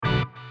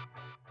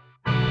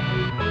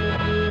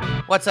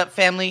What's up,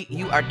 family?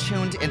 You are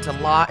tuned into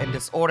Law and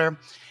Disorder,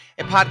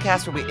 a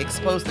podcast where we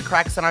expose the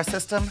cracks in our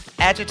system,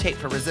 agitate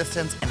for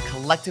resistance, and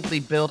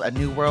collectively build a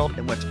new world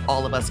in which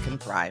all of us can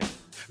thrive.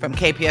 From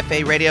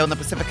KPFA Radio and the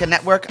Pacifica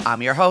Network,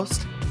 I'm your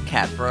host,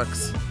 Kat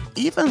Brooks.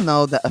 Even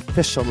though the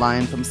official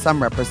line from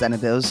some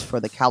representatives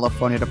for the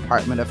California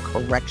Department of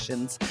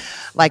Corrections,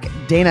 like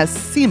Dana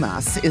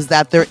Simas, is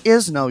that there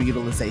is no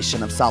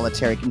utilization of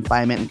solitary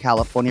confinement in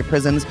California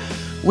prisons,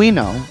 we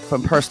know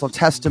from personal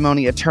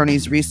testimony,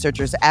 attorneys,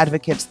 researchers,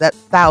 advocates that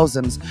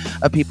thousands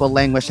of people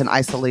languish in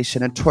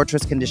isolation and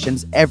torturous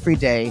conditions every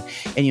day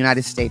in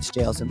United States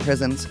jails and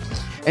prisons.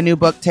 A new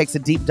book takes a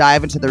deep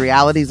dive into the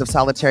realities of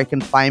solitary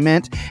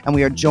confinement, and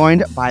we are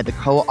joined by the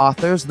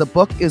co-authors. The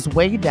book is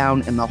Way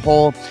Down in the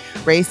Hole: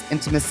 Race,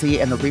 Intimacy,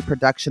 and the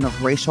Reproduction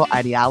of Racial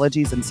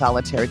Ideologies in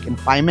Solitary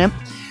Confinement,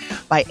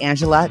 by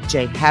Angela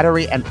J.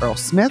 Hattery and Earl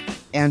Smith.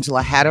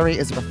 Angela Hattery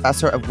is a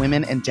professor of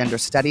women and gender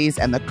studies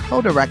and the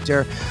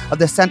co-director of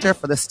the Center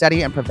for the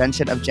Study and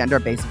Prevention of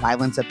Gender-Based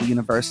Violence at the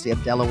University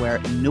of Delaware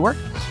in Newark.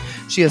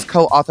 She is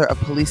co-author of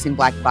Policing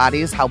Black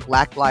Bodies: How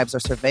Black Lives Are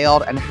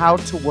Surveilled and How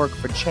to Work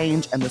for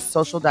Change and the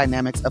Social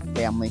Dynamics of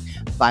Family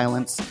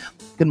Violence.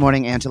 Good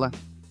morning, Angela.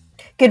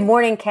 Good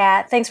morning,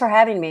 Kat. Thanks for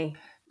having me.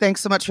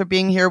 Thanks so much for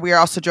being here. We are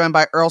also joined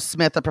by Earl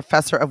Smith, a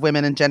professor of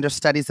women and gender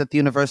studies at the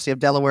University of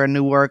Delaware in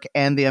Newark,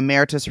 and the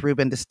Emeritus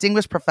Rubin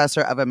Distinguished Professor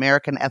of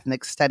American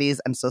Ethnic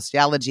Studies and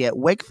Sociology at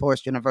Wake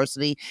Forest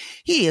University.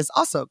 He is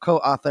also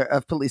co-author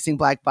of Policing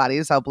Black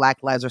Bodies: How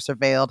Black Lives Are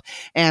Surveilled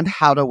and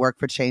How to Work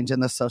for Change in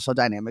the Social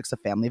Dynamics of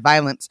Family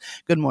Violence.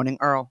 Good morning,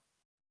 Earl.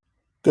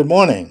 Good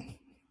morning.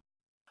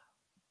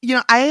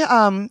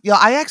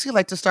 I actually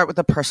like to start with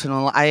the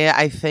personal.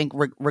 I think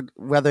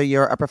whether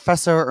you're a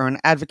professor or an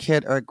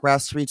advocate or a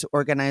grassroots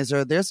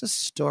organizer, there's a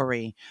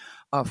story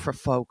for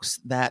folks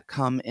that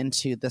come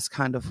into this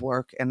kind of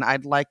work, and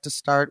I'd like to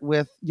start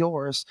with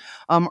yours.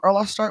 Earl,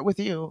 I'll start with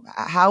you.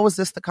 How was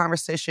this the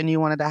conversation you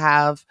wanted to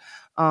have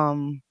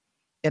in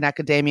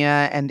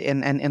academia and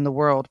in the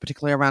world,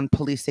 particularly around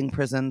policing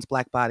prisons,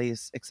 Black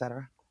bodies,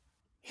 etc.?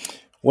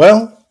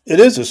 Well,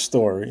 it is a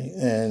story,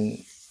 and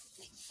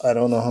I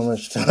don't know how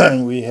much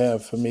time we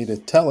have for me to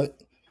tell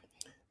it,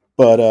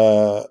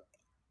 but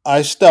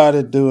I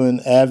started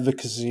doing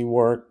advocacy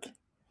work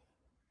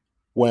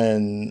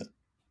when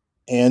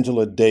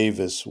Angela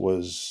Davis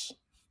was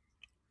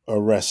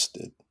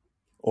arrested,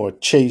 or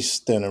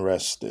chased and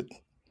arrested.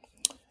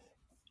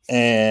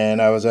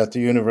 And I was at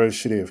the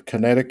University of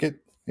Connecticut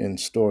in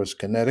Storrs,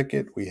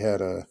 Connecticut. We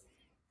had a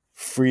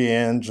Free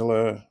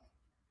Angela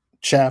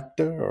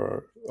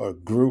chapter, or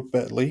group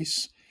at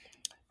least.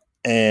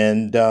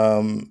 And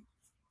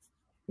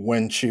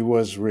when she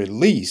was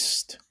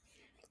released,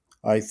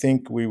 I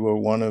think we were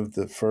one of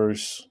the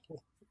first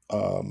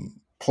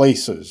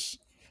places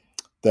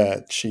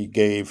that she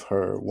gave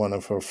one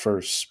of her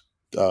first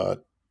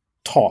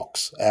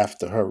talks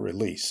after her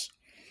release.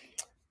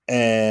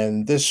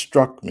 And this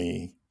struck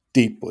me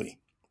deeply.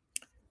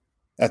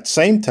 At the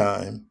same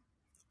time,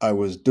 I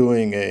was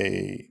doing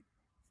a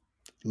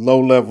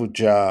low-level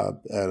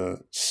job at a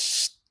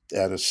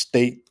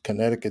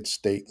Connecticut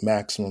state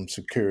maximum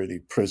security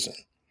prison.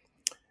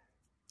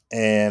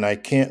 And I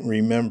can't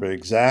remember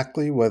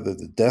exactly whether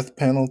the death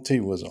penalty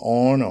was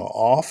on or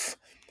off,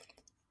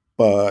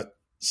 but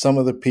some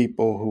of the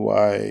people who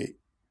I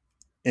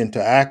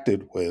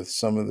interacted with,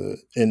 some of the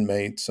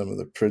inmates, some of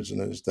the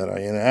prisoners that I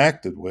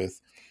interacted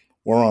with,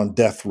 were on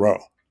death row.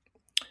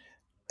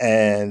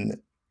 And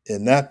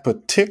in that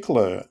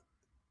particular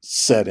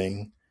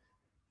setting,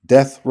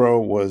 death row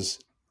was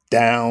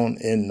down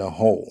in the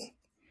hole.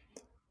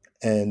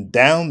 And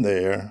down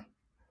there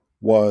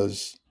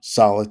was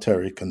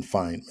solitary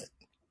confinement.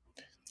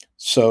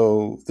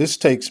 So this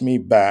takes me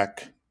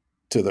back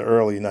to the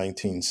early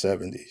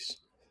 1970s.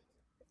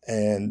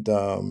 And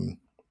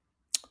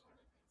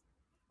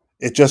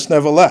it just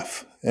never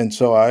left. And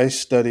so I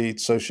studied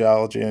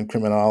sociology and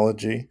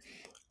criminology.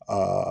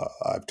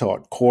 I've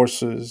taught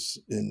courses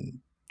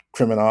in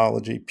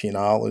criminology,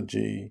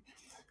 penology,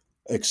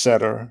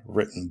 etc.,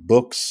 written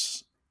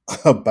books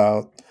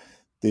about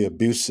the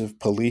abusive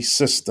police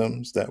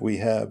systems that we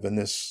have in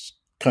this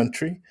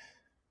country.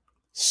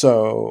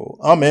 So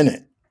I'm in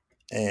it.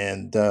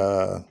 And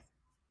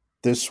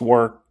this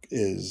work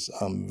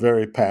I'm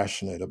very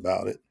passionate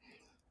about it,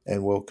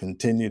 and will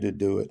continue to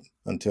do it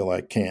until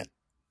I can't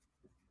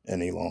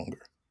any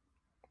longer.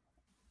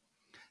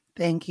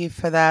 Thank you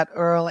for that,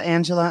 Earl.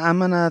 Angela, I'm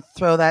going to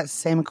throw that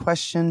same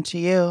question to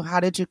you. How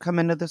did you come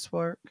into this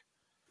work?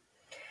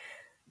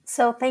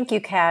 So thank you,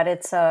 Kat.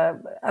 It's a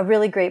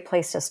really great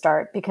place to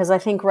start, because I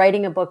think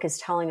writing a book is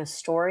telling a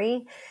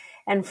story.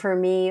 And for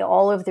me,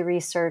 all of the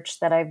research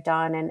that I've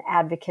done and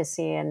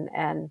advocacy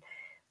and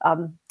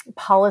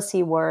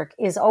policy work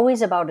is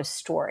always about a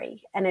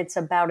story. And it's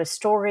about a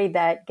story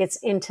that gets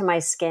into my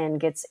skin,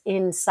 gets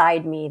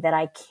inside me, that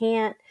I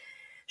can't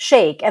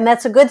shake. And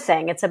that's a good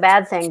thing. It's a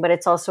bad thing, but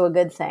it's also a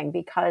good thing,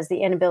 because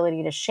the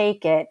inability to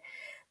shake it,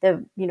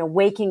 the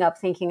waking up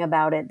thinking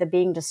about it, the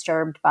being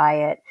disturbed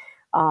by it,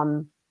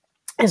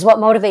 is what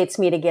motivates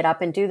me to get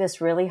up and do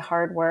this really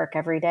hard work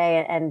every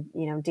day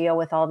and deal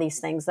with all these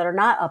things that are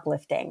not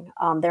uplifting.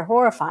 They're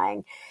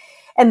horrifying.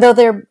 And though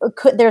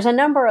there's a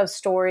number of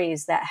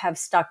stories that have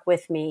stuck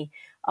with me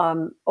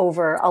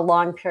over a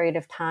long period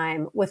of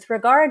time with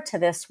regard to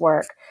this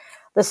work,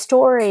 the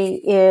story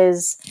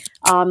is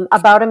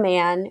about a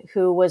man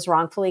who was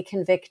wrongfully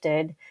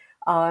convicted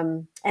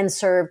and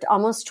served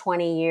almost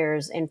 20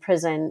 years in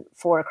prison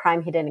for a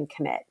crime he didn't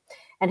commit.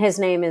 And his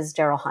name is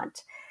Darrell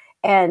Hunt.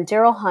 And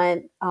Darrell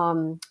Hunt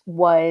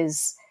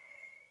was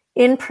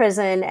in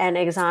prison and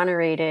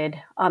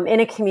exonerated in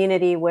a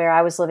community where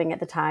I was living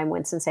at the time,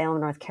 Winston-Salem,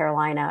 North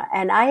Carolina.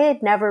 And I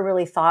had never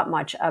really thought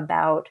much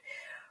about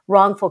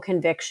wrongful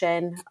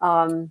conviction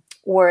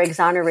or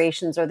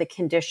exonerations or the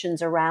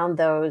conditions around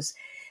those.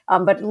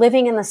 But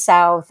living in the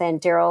South,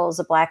 and Darrell's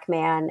a Black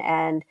man,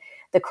 and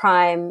the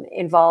crime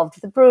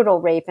involved the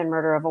brutal rape and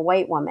murder of a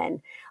white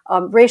woman.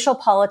 Racial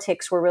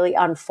politics were really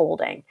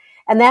unfolding.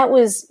 And that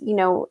was,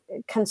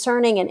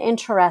 concerning and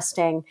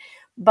interesting.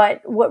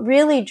 But what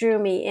really drew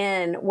me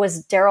in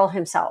was Darrell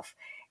himself.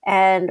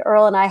 And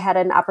Earl and I had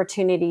an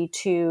opportunity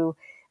to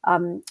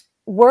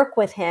work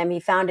with him. He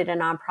founded a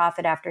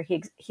nonprofit after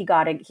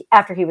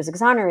he was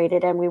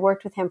exonerated, and we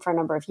worked with him for a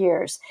number of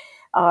years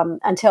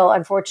until,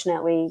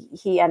 unfortunately,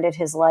 he ended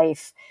his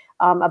life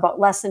about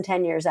less than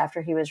 10 years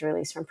after he was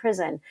released from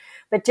prison.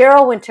 But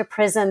Darrell went to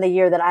prison the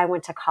year that I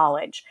went to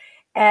college,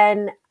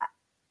 and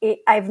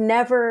I've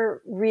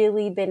never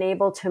really been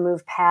able to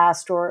move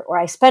past, or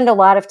I spend a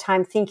lot of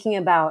time thinking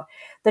about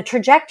the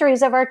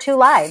trajectories of our two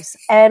lives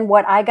and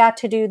what I got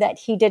to do that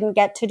he didn't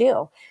get to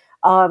do.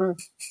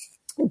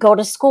 Go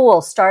to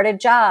school, start a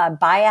job,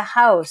 buy a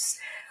house,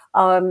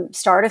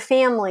 start a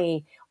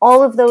family,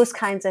 all of those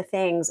kinds of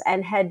things.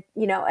 And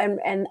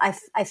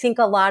I think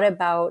a lot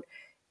about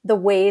the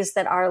ways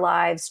that our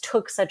lives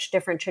took such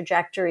different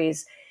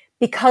trajectories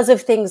because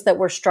of things that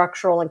were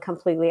structural and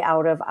completely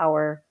out of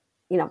our,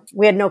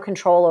 we had no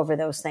control over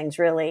those things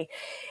really.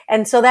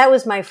 And so that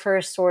was my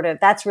first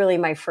that's really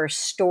my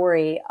first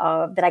story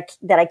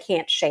that I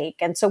can't shake.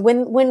 And so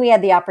when we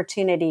had the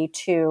opportunity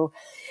to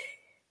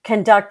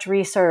conduct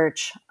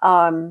research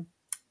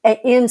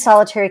in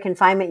solitary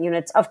confinement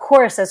units, of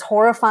course, as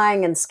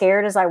horrifying and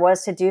scared as I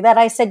was to do that,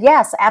 I said,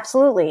 yes,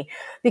 absolutely.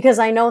 Because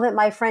I know that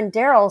my friend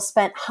Darrell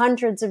spent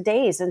hundreds of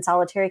days in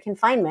solitary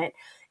confinement,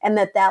 and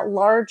that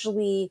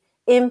largely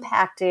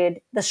impacted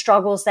the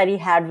struggles that he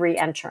had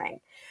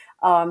re-entering.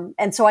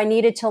 And so I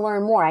needed to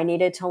learn more. I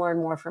needed to learn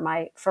more for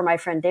my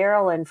friend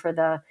Darrell and for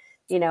the,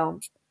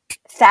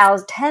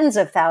 tens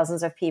of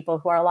thousands of people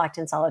who are locked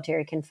in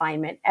solitary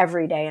confinement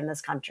every day in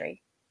this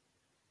country.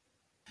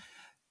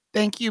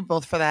 Thank you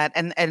both for that,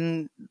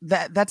 and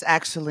that's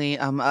actually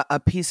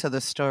a piece of the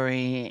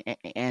story,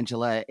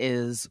 Angela,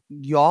 is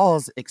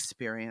y'all's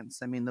experience.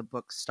 I mean, the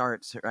book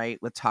starts right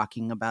with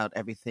talking about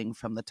everything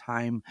from the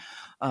time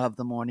of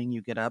the morning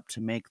you get up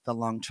to make the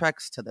long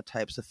treks, to the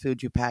types of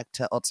food you pack,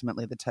 to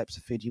ultimately the types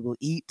of food you will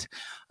eat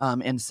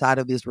inside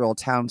of these rural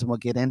towns, and we'll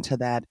get into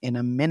that in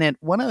a minute.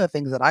 One of the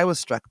things that I was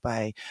struck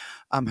by,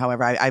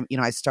 however,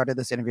 I started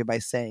this interview by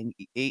saying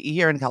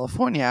here in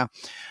California,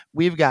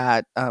 we've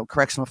got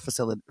correctional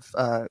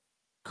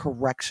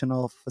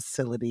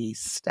facility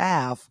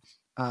staff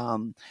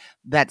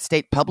that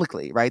state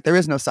publicly, right? There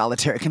is no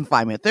solitary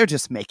confinement. They're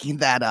just making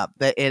that up.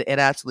 That it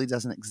absolutely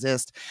doesn't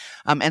exist.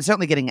 And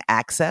certainly getting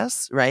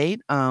access,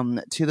 right,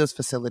 to those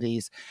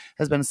facilities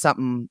has been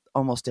something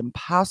almost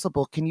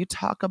impossible. Can you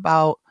talk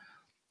about,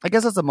 I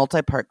guess it's a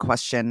multi-part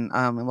question,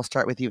 and we'll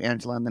start with you,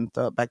 Angela, and then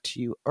throw it back to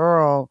you,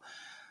 Earl,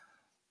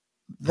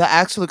 the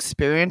actual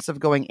experience of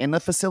going in the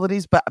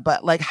facilities,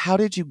 but like, how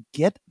did you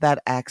get that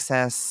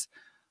access?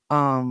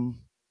 And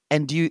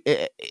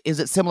is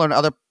it similar in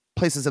other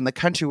places in the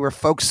country where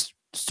folks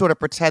sort of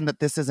pretend that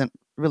this isn't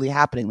really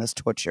happening, this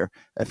torture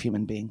of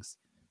human beings?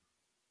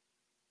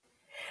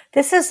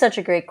 This is such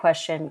a great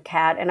question,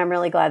 Kat, and I'm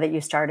really glad that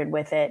you started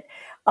with it.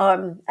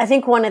 I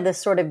think one of the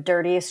sort of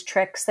dirtiest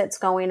tricks that's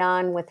going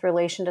on with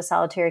relation to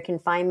solitary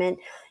confinement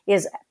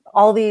is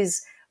all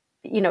these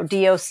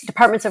DOs,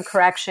 departments of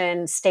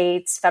correction,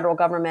 states, federal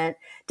government,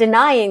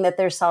 denying that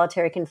there's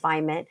solitary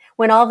confinement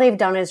when all they've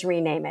done is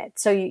rename it.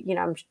 So,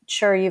 I'm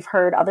sure you've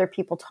heard other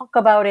people talk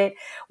about it.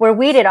 Where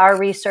we did our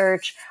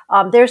research,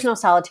 there's no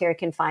solitary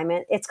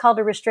confinement. It's called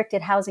a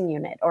restricted housing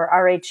unit, or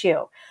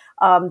RHU.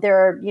 There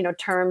are,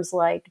 terms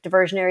like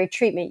diversionary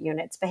treatment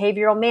units,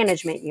 behavioral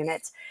management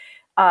units,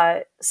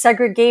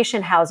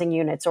 segregation housing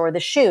units, or the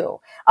SHU.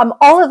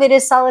 All of it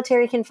is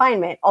solitary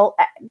confinement.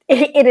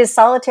 It is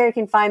solitary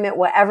confinement,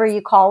 whatever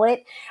you call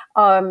it.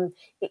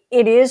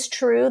 It is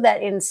true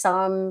that in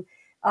some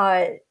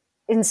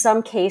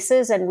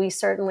cases, and we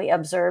certainly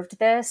observed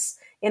this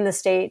in the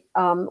state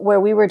where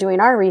we were doing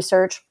our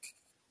research,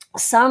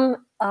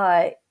 some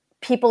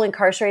people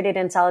incarcerated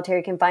in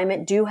solitary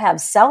confinement do have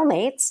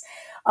cellmates.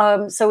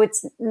 So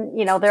it's,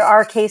 there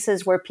are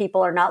cases where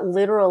people are not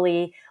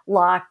literally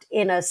locked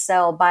in a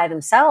cell by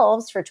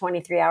themselves for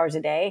 23 hours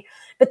a day,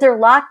 but they're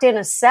locked in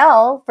a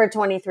cell for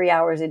 23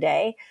 hours a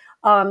day.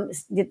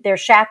 They're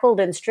shackled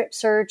and strip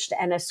searched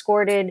and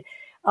escorted,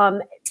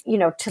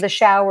 to the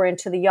shower and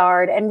to the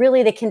yard. And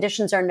really the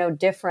conditions are no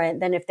different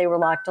than if they were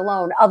locked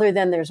alone, other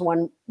than there's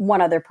one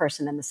other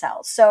person in the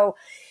cell. So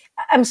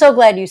I'm so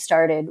glad you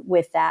started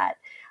with that,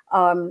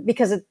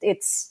 because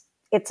it's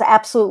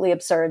absolutely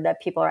absurd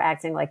that people are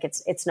acting like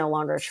it's no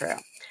longer true.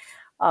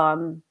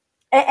 And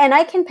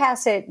I can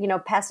pass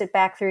it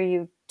back through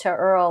you to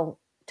Earl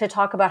to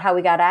talk about how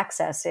we got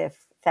access, if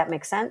that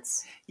makes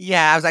sense.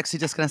 Yeah, I was actually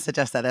just going to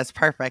suggest that. That's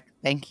perfect.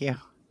 Thank you.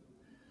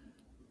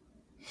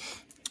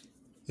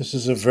 This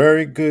is a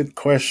very good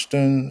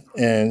question,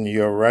 and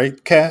you're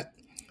right, Kat,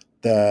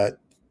 that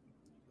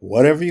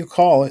whatever you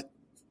call it,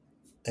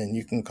 and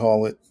you can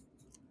call it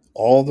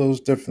all those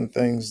different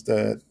things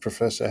that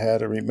Professor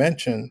Hattery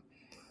mentioned,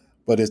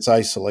 but it's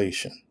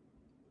isolation.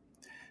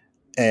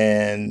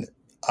 And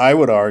I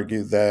would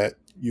argue that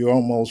you're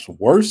almost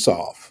worse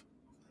off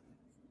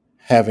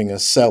having a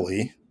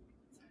cellie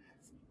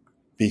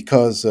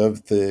because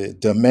of the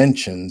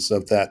dimensions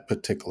of that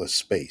particular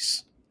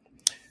space.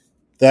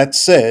 That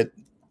said,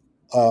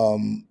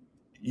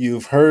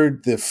 you've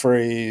heard the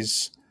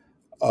phrase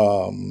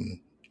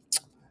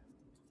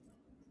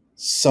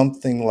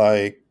something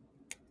like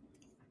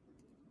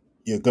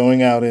you're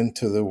going out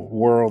into the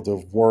world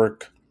of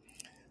work,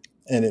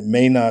 and it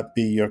may not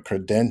be your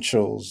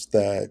credentials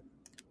that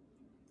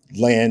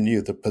land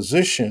you the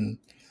position,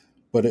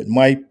 but it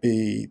might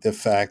be the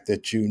fact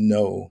that you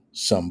know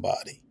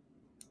somebody,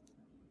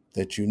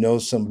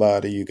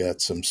 you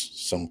got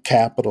some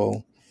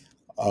capital,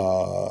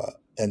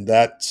 and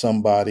that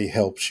somebody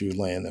helps you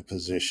land a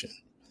position.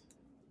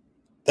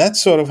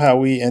 That's sort of how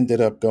we ended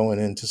up going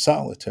into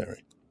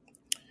solitary.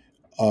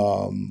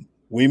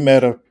 We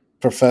met a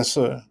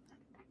professor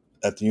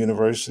at the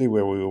university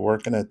where we were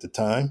working at the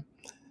time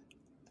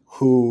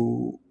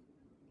who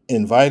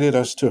invited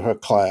us to her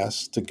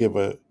class to give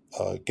a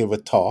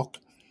talk,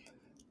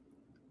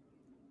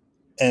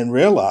 and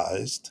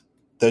realized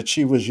that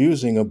she was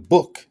using a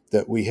book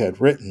that we had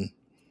written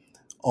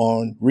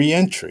on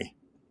reentry.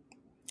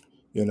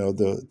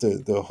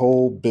 The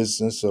whole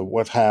business of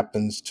what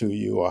happens to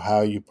you, or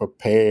how you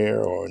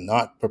prepare or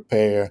not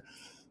prepare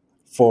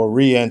for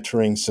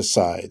reentering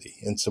society.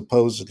 And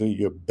supposedly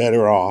you're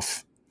better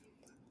off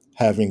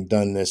having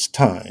done this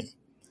time.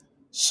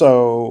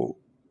 So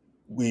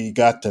we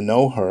got to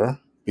know her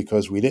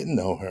because we didn't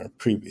know her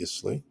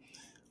previously.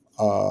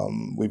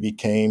 We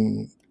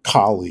became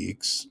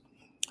colleagues.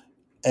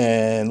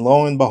 And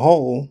lo and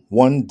behold,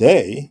 one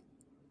day,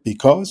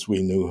 because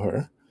we knew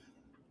her,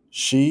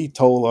 she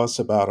told us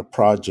about a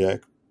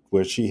project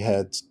where she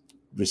had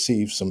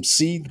received some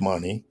seed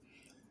money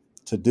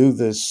to do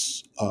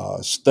this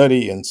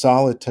study in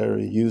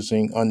solitary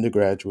using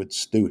undergraduate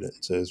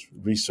students as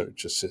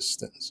research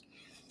assistants.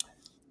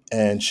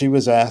 And she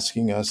was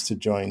asking us to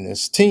join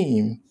this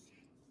team,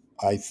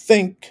 I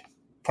think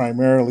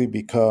primarily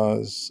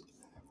because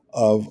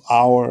of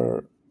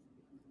our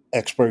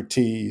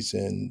expertise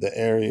in the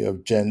area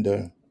of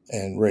gender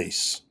and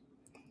race.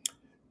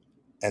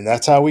 And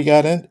that's how we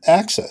got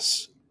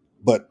access.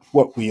 But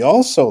what we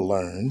also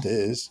learned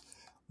is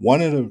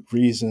one of the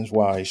reasons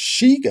why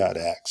she got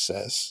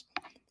access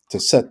to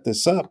set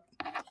this up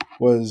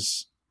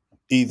was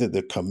either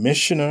the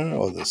commissioner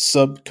or the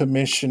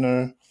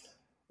sub-commissioner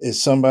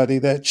is somebody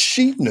that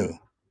she knew,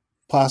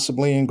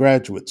 possibly in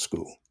graduate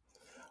school.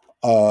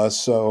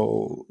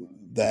 So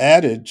the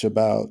adage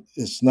about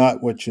it's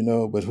not what you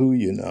know, but who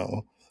you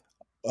know,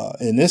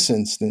 in this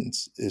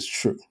instance is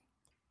true.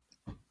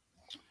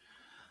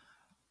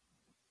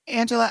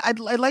 Angela, I'd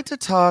like to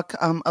talk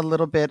a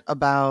little bit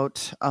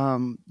about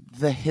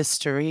the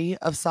history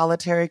of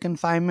solitary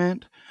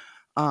confinement.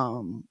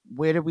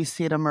 Where did we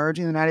see it emerge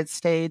in the United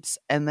States?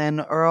 And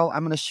then, Earl,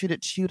 I'm going to shoot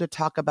it to you to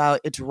talk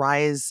about its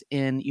rise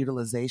in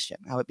utilization,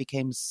 how it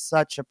became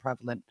such a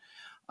prevalent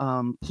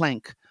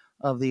plank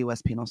of the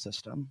U.S. penal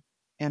system.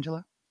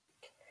 Angela?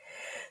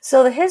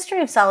 So the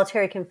history of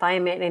solitary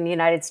confinement in the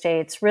United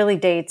States really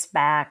dates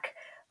back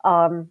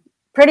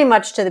pretty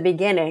much to the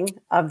beginning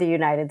of the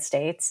United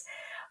States.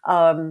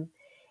 And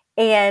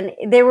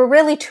there were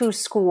really two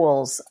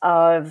schools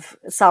of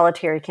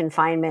solitary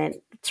confinement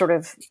sort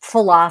of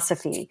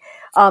philosophy,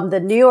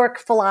 the New York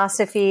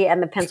philosophy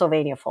and the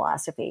Pennsylvania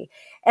philosophy.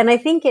 And I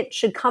think it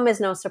should come as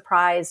no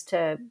surprise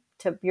to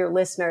your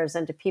listeners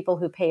and to people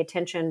who pay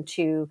attention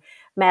to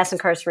mass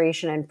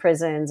incarceration and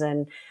prisons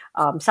and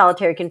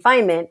solitary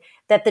confinement,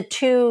 that the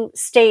two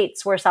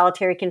states where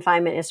solitary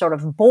confinement is sort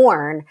of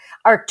born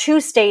are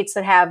two states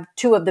that have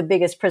two of the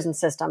biggest prison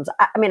systems.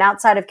 I mean,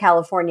 outside of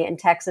California and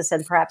Texas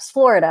and perhaps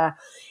Florida,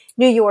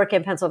 New York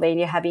and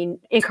Pennsylvania have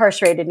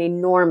incarcerated an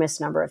enormous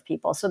number of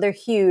people. So they're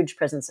huge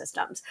prison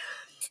systems.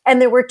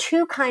 And there were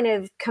two kind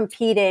of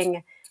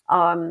competing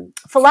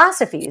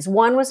philosophies.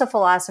 One was a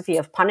philosophy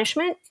of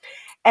punishment,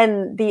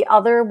 and the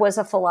other was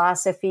a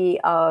philosophy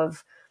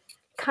of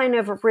kind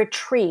of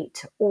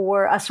retreat,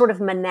 or a sort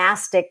of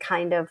monastic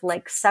kind of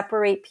like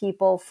separate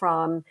people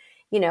from,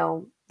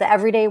 the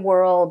everyday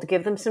world,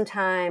 give them some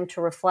time to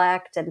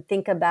reflect and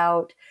think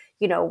about,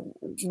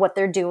 what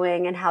they're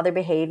doing and how they're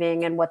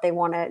behaving and what they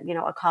want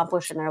to,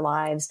 accomplish in their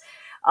lives.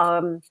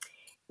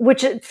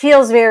 Which it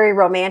feels very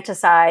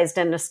romanticized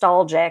and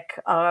nostalgic.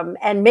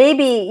 And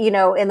maybe, in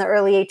the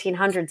early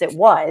 1800s it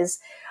was.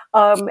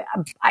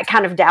 I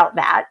kind of doubt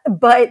that.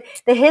 But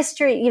the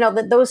history,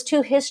 those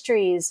two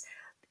histories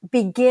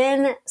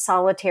begin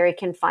solitary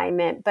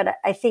confinement. But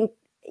I think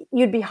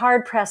you'd be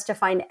hard pressed to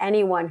find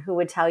anyone who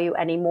would tell you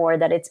anymore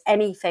that it's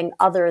anything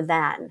other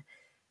than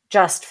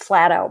just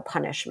flat out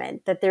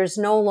punishment, that there's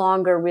no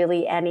longer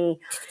really any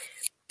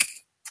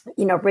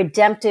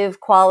redemptive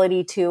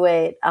quality to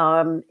it.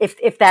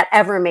 If that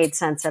ever made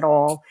sense at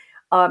all.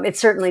 It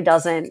certainly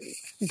doesn't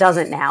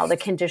now. The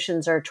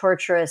conditions are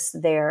torturous.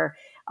 They're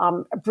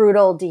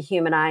brutal,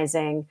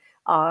 dehumanizing,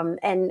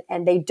 and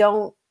they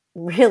don't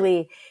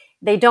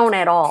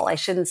at all. I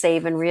shouldn't say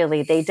even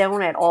really. They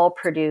don't at all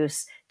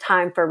produce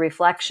time for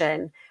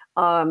reflection.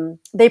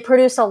 They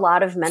produce a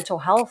lot of mental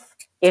health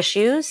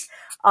issues.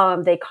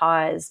 They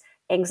cause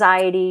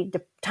anxiety.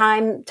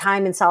 Time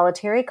in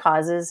solitary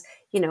causes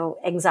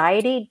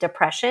anxiety,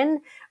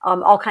 depression,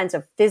 all kinds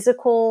of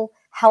physical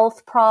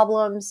health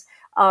problems.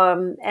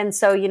 And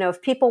so,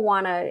 if people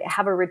want to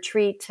have a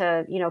retreat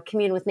to,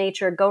 commune with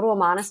nature, go to a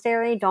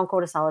monastery, don't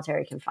go to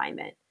solitary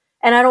confinement.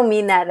 And I don't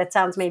mean that. It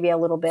sounds maybe a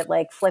little bit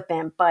like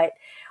flippant, but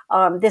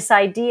this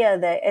idea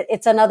that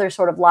it's another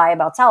sort of lie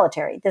about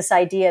solitary, this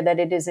idea that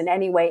it is in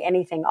any way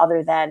anything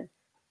other than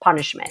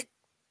punishment.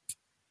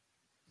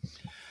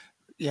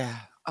 Yeah.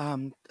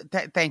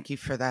 Thank you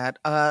for that.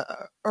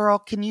 Earl,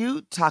 can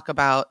you talk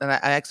about, and I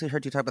actually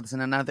heard you talk about this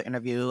in another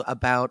interview,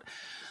 about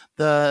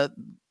the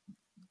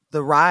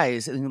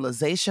rise and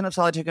utilization of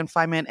solitary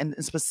confinement, and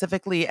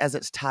specifically as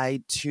it's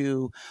tied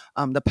to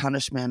the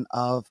punishment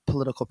of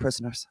political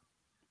prisoners?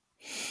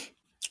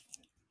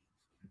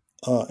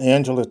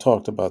 Angela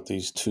talked about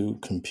these two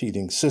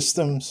competing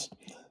systems.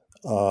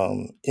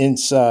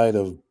 Inside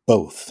of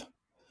both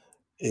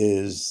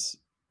is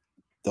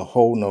the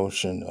whole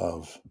notion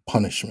of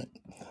punishment.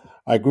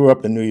 I grew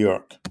up in New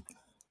York,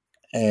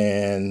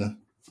 and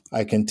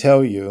I can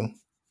tell you,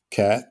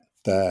 Kat,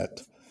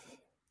 that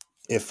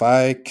if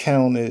I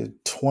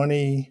counted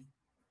 20,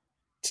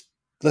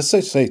 let's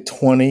say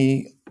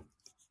 20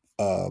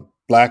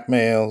 black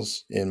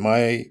males in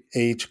my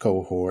age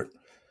cohort,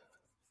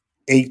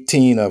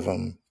 18 of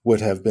them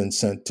would have been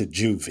sent to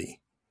juvie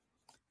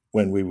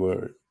when we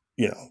were,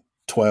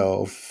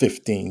 12,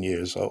 15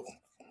 years old.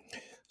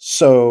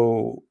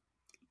 So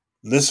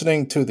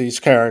listening to these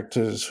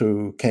characters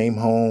who came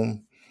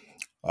home,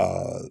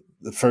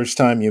 the first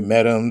time you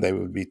met them, they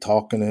would be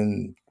talking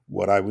in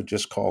what I would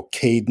just call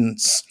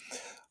cadence.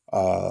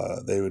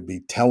 They would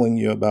be telling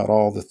you about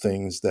all the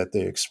things that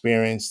they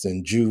experienced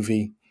in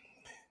juvie.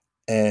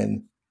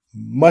 And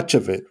much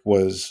of it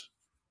was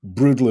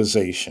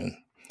brutalization.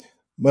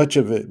 Much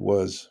of it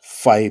was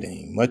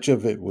fighting. Much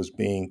of it was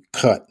being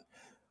cut.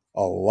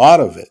 A lot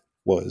of it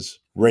was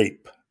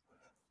rape.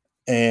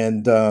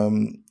 And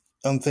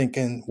I'm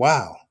thinking,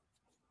 wow,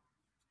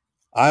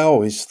 I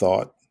always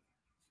thought,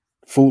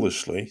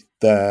 foolishly,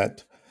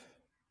 that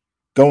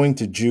going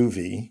to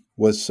juvie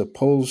was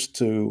supposed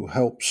to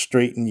help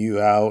straighten you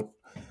out,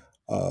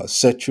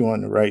 set you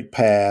on the right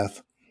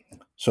path,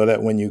 so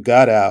that when you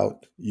got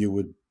out, you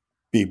would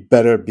be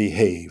better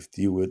behaved.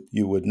 You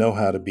would know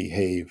how to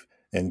behave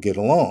and get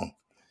along.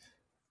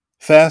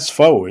 Fast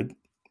forward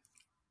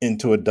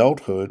into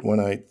adulthood, when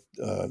I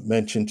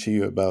mentioned to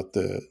you about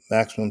the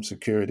maximum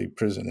security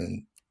prison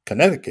in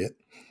Connecticut.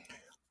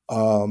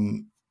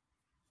 When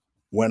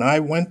I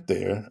went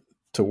there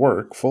to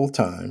work full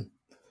time,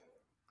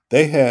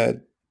 they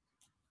had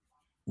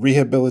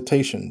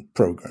rehabilitation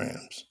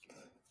programs.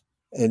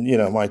 And,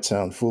 it might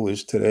sound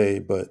foolish today,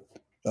 but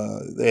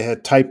they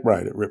had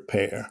typewriter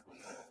repair,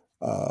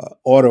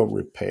 auto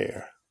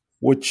repair,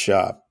 wood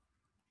shop,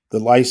 the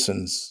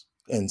license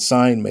and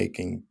sign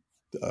making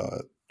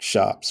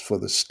shops for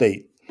the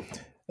state.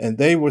 And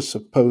they were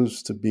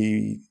supposed to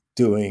be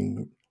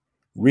doing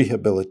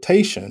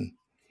rehabilitation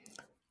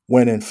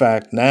when, in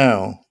fact,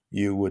 now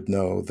you would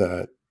know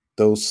that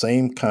those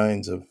same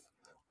kinds of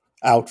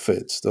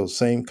outfits, those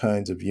same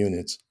kinds of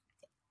units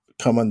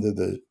come under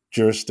the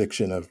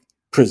jurisdiction of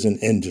prison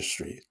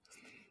industry,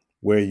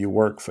 where you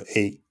work for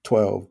 8,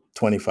 12,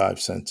 25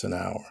 cents an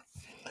hour.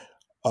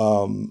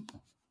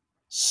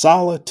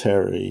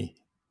 Solitary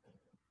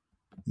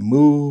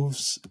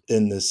moves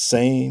in the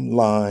same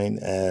line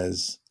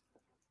as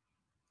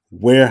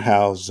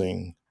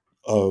warehousing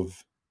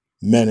of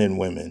men and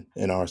women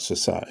in our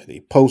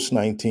society, post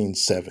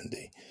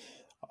 1970.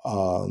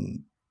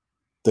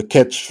 The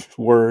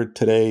catchword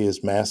today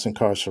is mass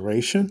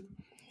incarceration,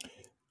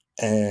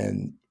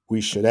 and we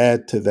should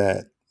add to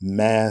that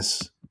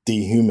mass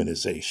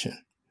dehumanization.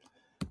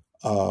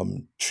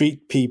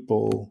 Treat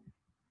people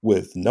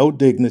with no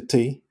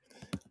dignity,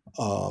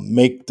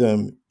 make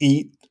them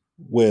eat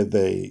where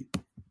they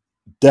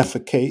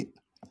defecate,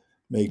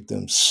 make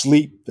them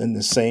sleep in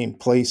the same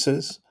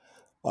places,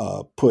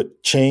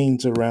 put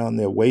chains around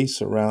their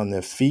waists, around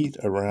their feet,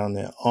 around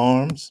their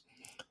arms,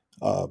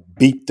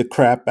 beat the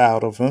crap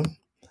out of them.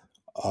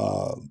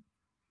 Uh,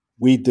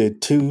 we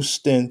did 2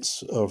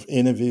 stints of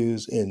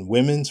interviews in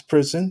women's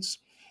prisons,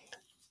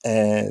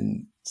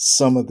 and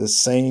some of the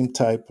same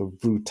type of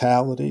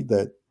brutality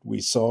that we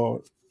saw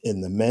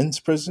in the men's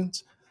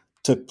prisons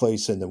took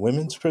place in the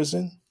women's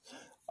prison.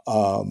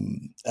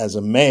 As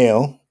a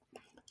male,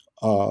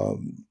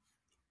 um,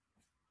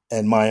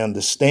 and my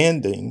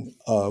understanding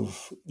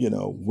of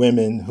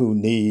women who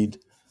need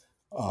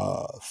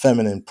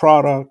feminine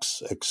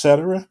products,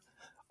 etc.,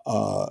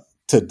 uh,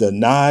 to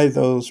deny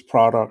those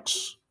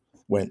products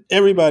when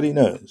everybody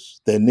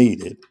knows they're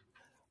needed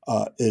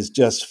is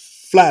just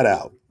flat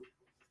out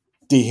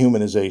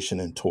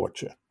dehumanization and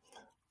torture.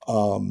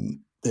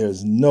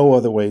 There's no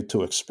other way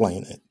to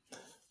explain it.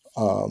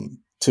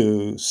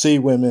 To see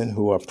women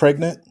who are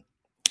pregnant,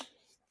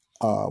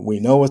 we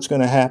know what's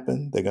going to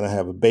happen. They're going to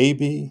have a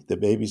baby. The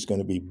baby's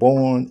going to be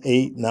born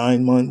 8,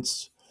 9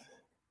 months.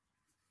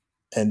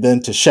 And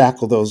then to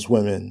shackle those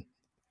women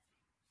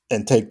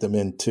and take them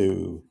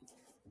into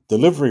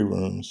delivery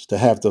rooms to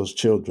have those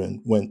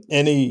children when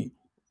any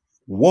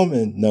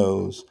woman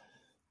knows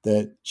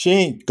that she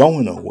ain't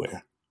going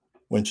nowhere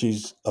when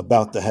she's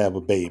about to have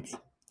a baby.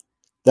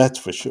 That's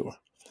for sure.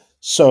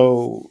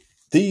 So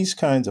these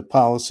kinds of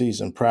policies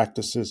and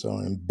practices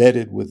are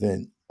embedded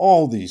within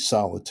all these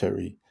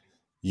solitary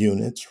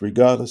units,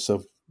 regardless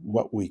of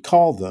what we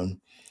call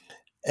them.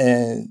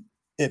 And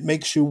it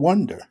makes you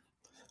wonder.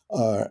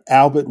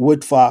 Albert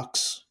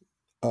Woodfox,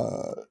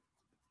 uh,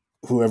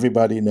 who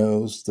everybody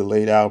knows, the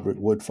late Albert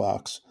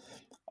Woodfox,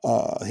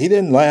 he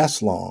didn't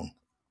last long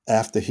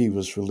after he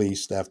was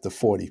released after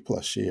 40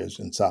 plus years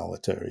in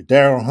solitary.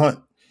 Darrell Hunt,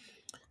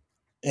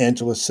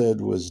 Angela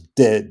said, was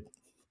dead,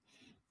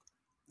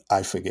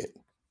 I forget,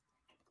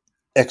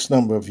 X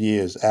number of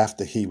years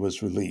after he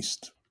was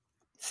released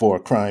for a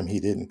crime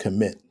he didn't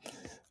commit.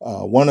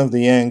 One of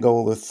the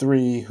Angola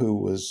Three, who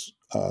was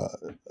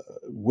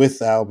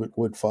with Albert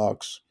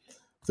Woodfox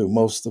through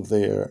most of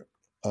their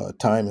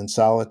time in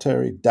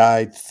solitary,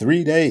 died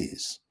 3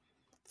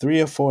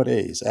 or 4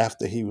 days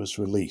after he was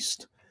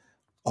released.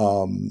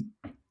 Um,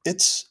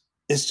 it's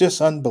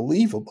just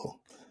unbelievable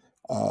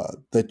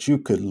that you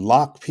could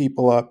lock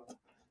people up,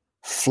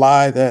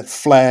 fly that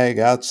flag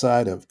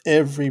outside of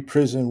every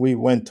prison we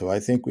went to. I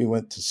think we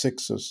went to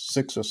six or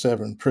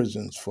seven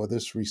prisons for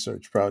this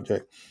research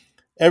project.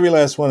 Every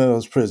last one of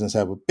those prisons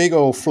have a big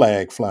old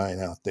flag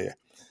flying out there.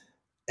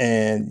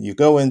 And you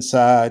go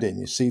inside and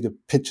you see the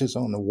pictures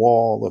on the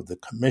wall of the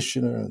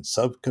commissioner and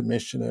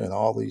subcommissioner and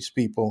all these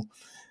people.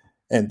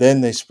 And then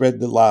they spread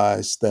the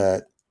lies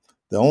that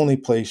the only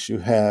place you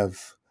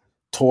have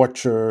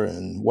torture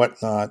and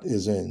whatnot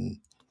is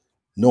in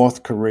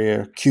North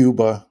Korea,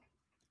 Cuba,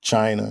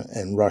 China,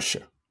 and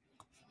Russia.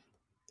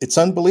 It's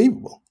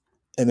unbelievable.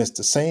 And it's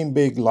the same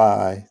big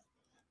lie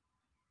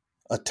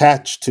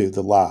attached to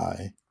the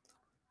lie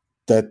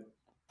that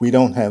we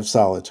don't have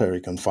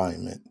solitary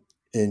confinement.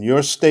 In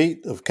your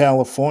state of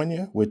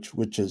California,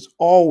 which is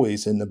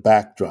always in the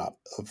backdrop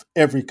of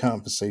every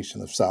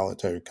conversation of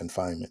solitary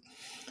confinement,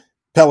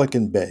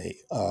 Pelican Bay,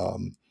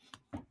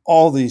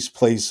 all these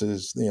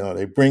places,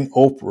 they bring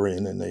Oprah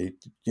in and they,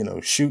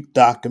 shoot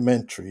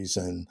documentaries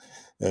and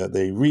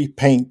they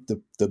repaint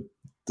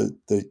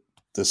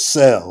the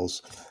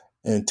cells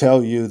and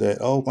tell you that,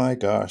 oh my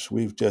gosh,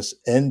 we've just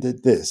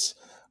ended this.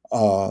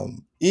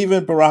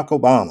 Even Barack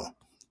Obama,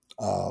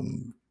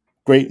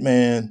 great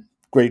man,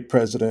 great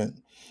president,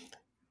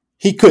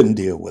 he couldn't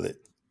deal with it.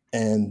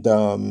 And,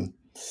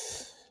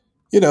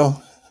 you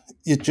know,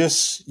 you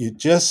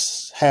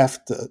just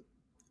have to,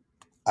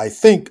 I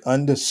think,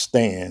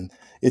 understand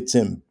it's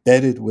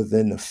embedded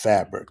within the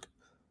fabric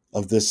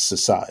of this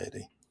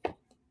society.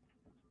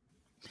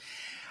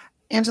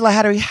 Angela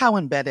Hattery, how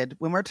embedded,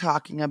 when we're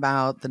talking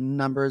about the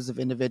numbers of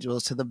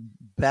individuals to the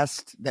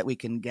best that we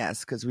can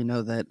guess, because we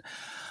know that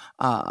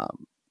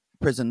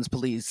prisons,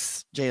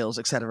 police, jails,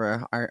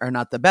 etc., are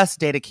not the best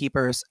data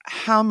keepers.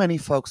 How many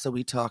folks are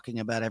we talking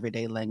about every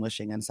day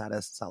languishing inside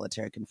of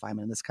solitary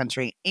confinement in this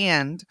country?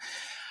 And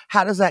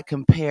how does that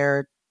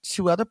compare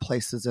to other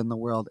places in the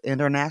world,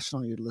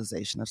 international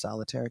utilization of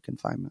solitary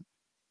confinement?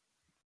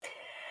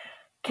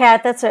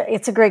 Kat,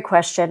 it's a great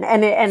question,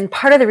 and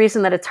part of the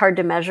reason that it's hard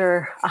to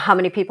measure how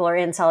many people are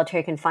in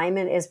solitary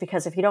confinement is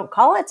because if you don't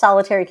call it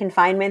solitary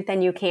confinement,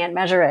 then you can't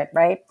measure it,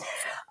 right?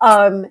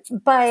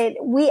 But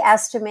we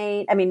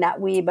estimate, I mean,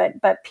 not we,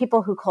 but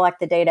people who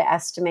collect the data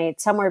estimate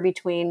somewhere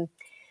between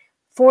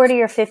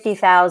 40 or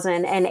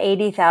 50,000 and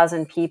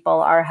 80,000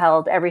 people are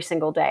held every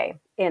single day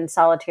in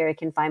solitary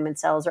confinement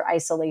cells or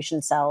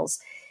isolation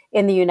cells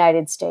in the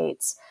United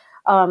States.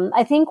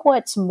 I think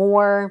what's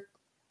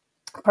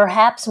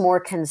perhaps more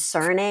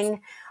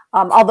concerning,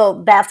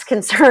 although that's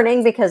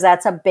concerning because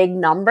that's a big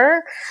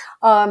number,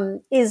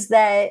 is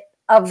that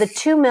of the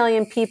 2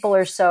 million people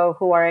or so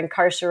who are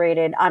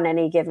incarcerated on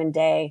any given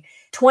day,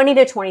 20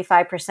 to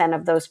 25%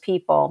 of those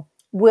people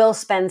will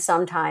spend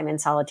some time in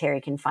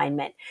solitary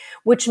confinement,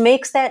 which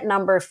makes that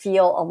number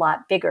feel a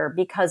lot bigger,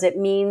 because it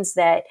means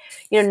that,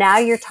 now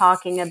you're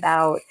talking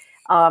about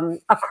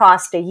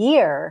across a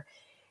year,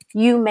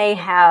 you may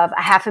have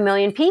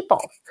 500,000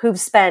 people who've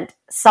spent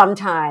some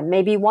time,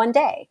 maybe one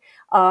day,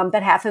 but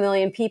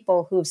 500,000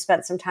 people who've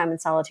spent some time in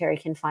solitary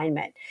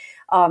confinement.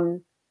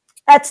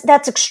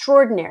 That's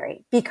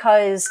extraordinary,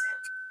 because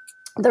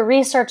the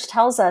research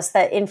tells us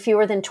that in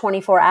fewer than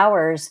 24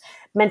 hours,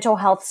 mental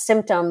health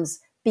symptoms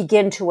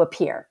begin to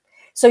appear.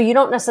 So you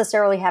don't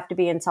necessarily have to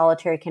be in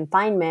solitary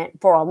confinement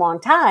for a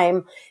long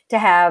time to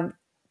have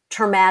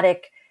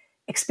traumatic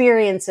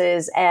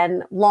experiences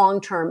and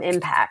long-term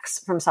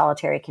impacts from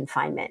solitary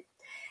confinement.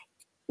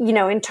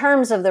 In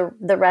terms of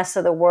the rest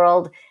of the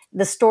world,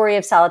 the story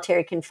of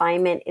solitary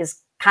confinement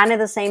is kind of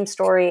the same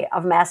story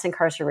of mass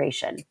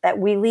incarceration, that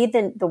we lead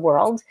the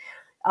world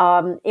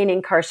in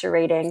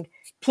incarcerating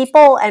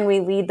people, and we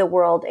lead the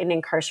world in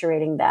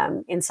incarcerating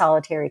them in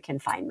solitary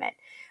confinement.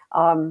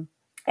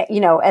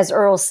 As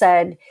Earl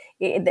said,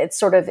 it's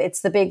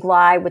the big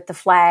lie with the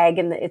flag,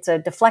 and it's a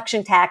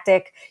deflection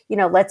tactic.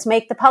 Let's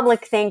make the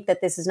public think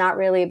that this is not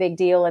really a big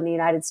deal in the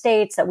United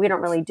States, that we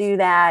don't really do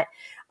that.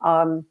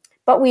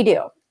 But we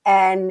do.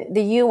 And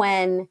the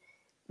UN,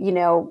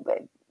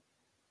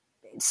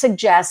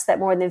 suggests that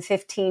more than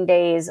 15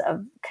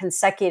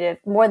 consecutive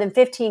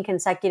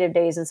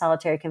days in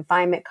solitary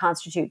confinement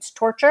constitutes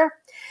torture.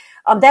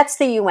 That's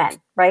the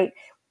UN, right?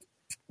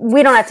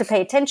 We don't have to pay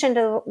attention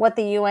to what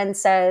the UN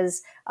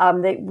says.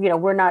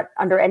 We're not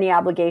under any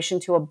obligation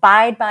to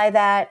abide by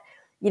that,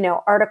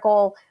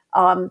 article.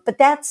 But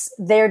that's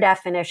their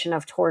definition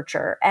of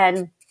torture.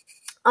 And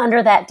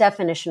under that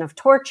definition of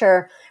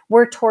torture,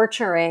 we're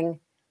torturing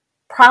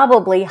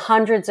probably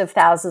hundreds of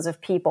thousands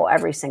of people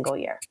every single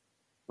year,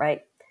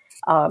 right?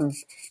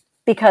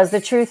 Because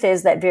the truth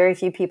is that very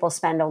few people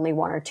spend only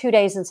 1 or 2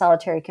 days in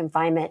solitary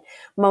confinement.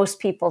 Most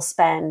people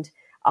spend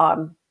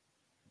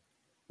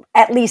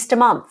at least a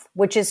month,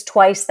 which is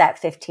twice that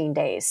 15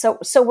 days.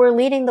 So we're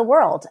leading the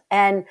world,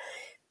 and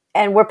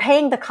we're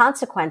paying the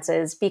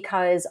consequences,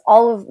 because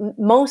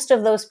most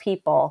of those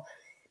people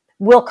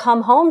will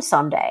come home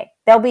someday.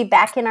 They'll be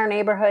back in our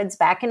neighborhoods,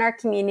 back in our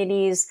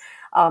communities,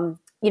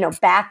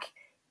 back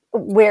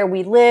where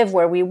we live,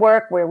 where we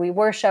work, where we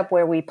worship,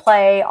 where we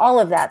play, all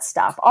of that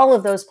stuff, all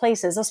of those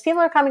places. Those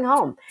people are coming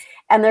home,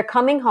 and they're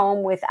coming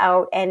home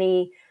without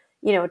any,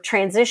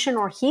 transition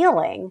or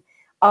healing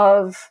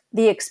of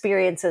the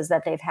experiences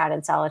that they've had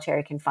in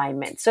solitary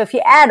confinement. So if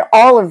you add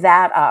all of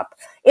that up,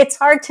 it's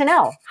hard to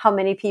know how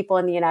many people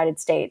in the United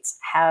States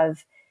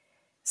have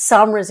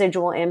some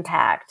residual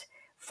impact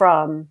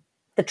from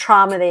the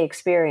trauma they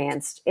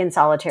experienced in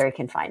solitary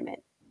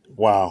confinement.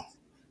 Wow.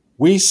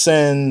 We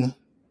send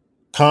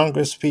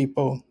Congress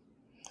people,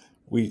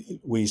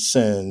 we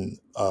send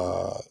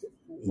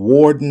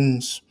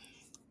wardens,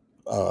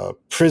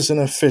 prison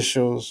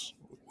officials,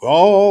 we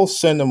all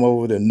send them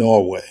over to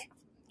Norway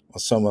or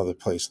some other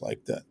place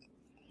like that.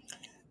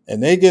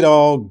 And they get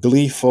all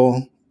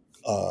gleeful,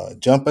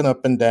 jumping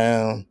up and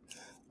down.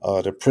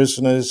 The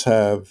prisoners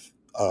have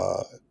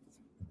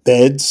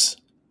beds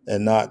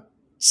and not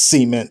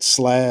cement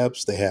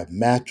slabs. They have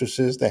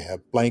mattresses, they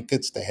have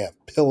blankets, they have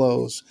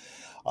pillows.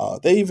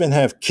 They even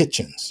have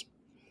kitchens.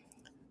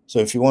 So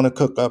if you want to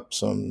cook up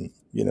some,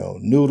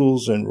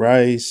 noodles and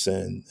rice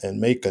and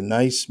make a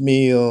nice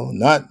meal,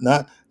 not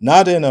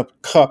in a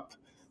cup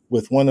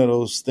with one of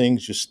those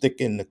things you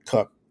stick in the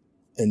cup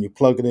and you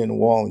plug it in the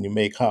wall and you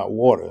make hot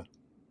water,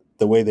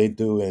 the way they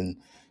do in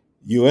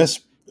U.S.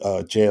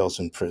 Jails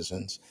and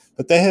prisons.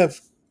 But they have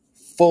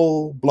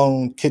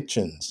full-blown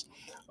kitchens.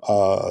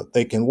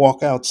 They can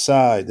walk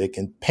outside. They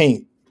can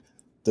paint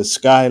the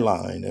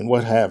skyline and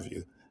what have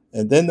you.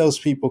 And then those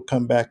people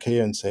come back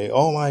here and say,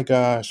 oh my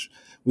gosh,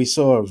 we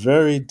saw a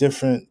very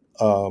different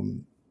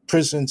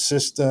prison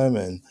system,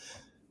 and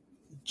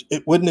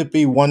wouldn't it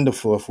be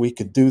wonderful if we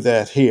could do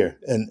that here?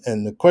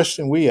 And the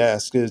question we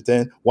ask is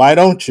then, why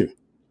don't you?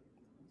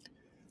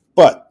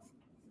 But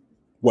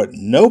what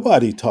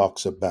nobody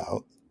talks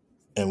about,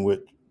 and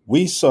what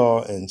we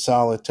saw in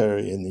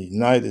solitary in the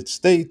United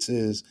States,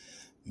 is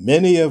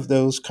many of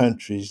those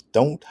countries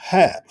don't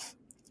have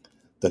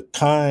the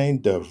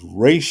kind of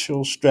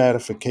racial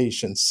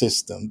stratification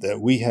system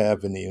that we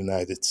have in the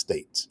United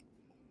States.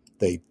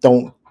 They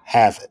don't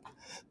have it.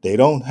 They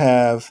don't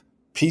have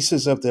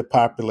pieces of their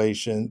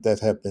population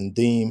that have been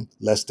deemed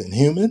less than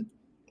human.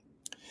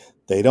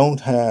 They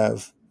don't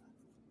have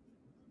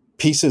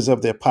pieces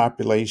of their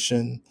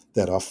population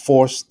that are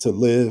forced to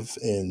live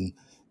in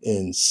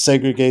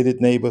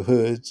segregated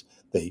neighborhoods.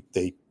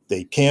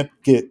 They can't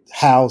get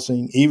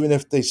housing, even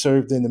if they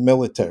served in the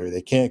military.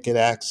 They can't get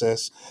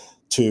access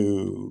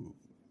to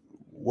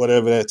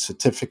whatever that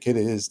certificate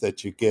is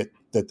that you get,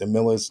 that the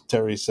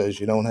military says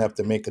you don't have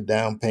to make a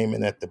down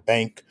payment at the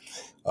bank.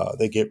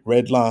 They get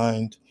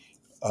redlined,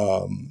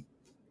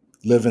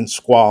 live in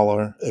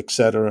squalor,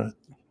 etc.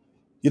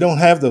 You don't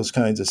have those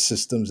kinds of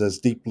systems as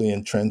deeply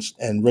entrenched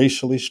and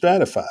racially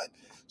stratified.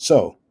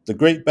 So the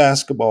great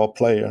basketball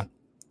player,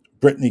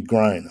 Brittany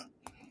Griner,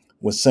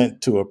 was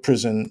sent to a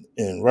prison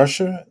in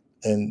Russia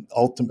and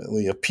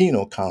ultimately a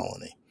penal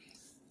colony.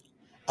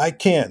 I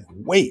can't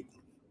wait,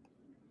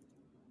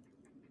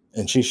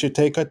 and she should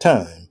take her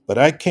time, but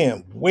I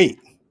can't wait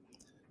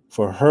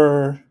for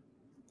her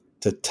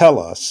to tell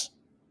us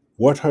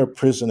what her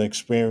prison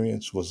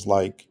experience was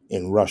like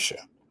in Russia.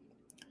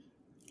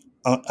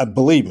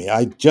 Believe me,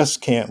 I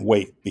just can't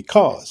wait,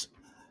 because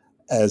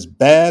as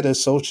bad as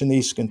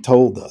Solzhenitsyn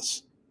told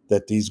us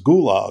that these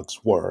gulags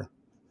were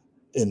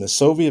in the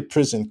Soviet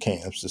prison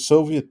camps, the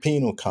Soviet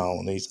penal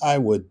colonies, I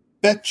would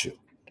bet you,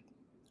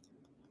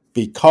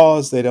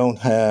 because they don't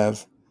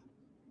have,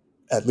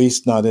 at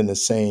least not in the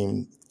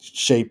same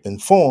shape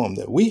and form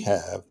that we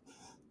have,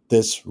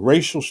 this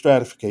racial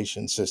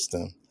stratification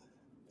system,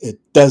 it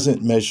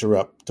doesn't measure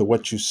up to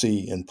what you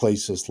see in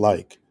places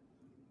like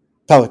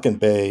Pelican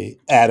Bay,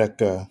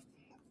 Attica,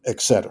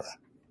 etc.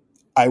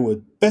 I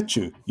would bet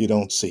you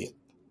don't see it,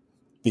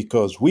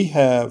 because we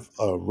have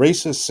a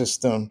racist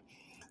system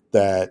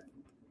that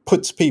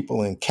puts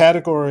people in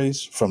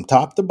categories from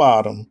top to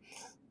bottom.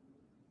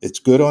 It's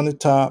good on the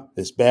top,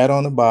 it's bad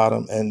on the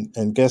bottom,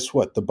 and guess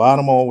what? The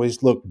bottom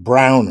always look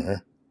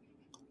browner,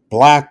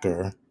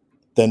 blacker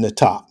than the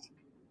top.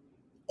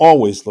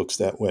 Always looks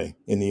that way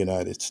in the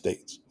United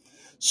States.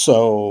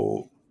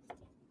 So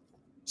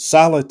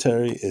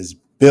solitary is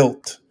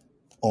built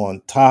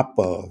on top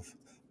of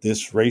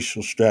this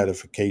racial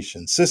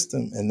stratification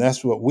system. And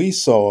that's what we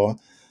saw.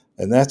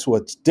 And that's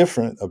what's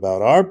different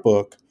about our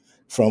book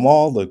from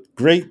all the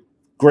great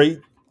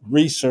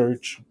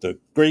research, the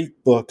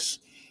great books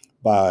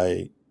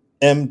by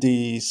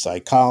MDs,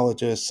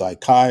 psychologists,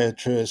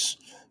 psychiatrists.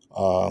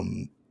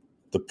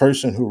 The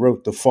person who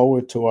wrote the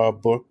foreword to our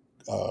book,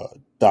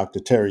 Dr.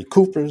 Terry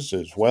Coopers,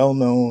 is well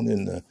known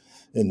in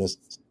the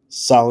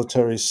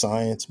solitary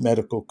science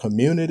medical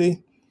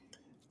community.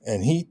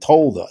 And he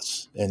told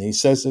us, and he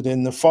says it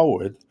in the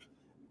foreword,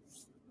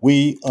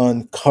 we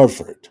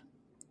uncovered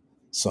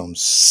some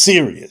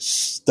serious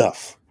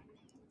stuff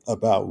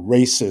about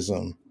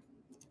racism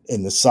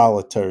in the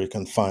solitary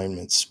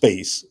confinement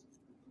space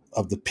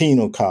of the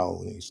penal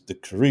colonies, the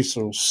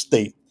carceral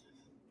state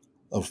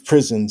of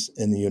prisons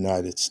in the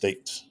United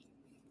States.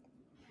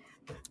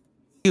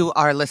 You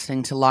are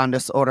listening to Law and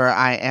Disorder.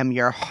 I am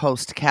your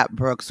host, Kat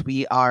Brooks.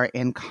 We are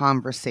in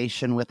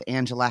conversation with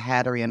Angela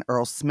Hattery and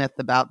Earl Smith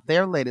about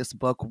their latest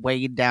book,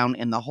 Way Down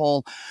in the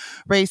Hole: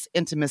 Race,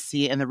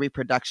 Intimacy, and the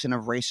Reproduction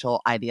of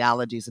Racial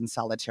Ideologies in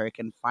Solitary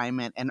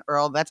Confinement. And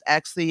Earl, that's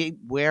actually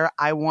where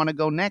I want to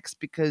go next,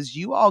 because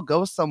you all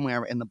go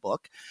somewhere in the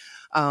book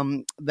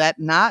that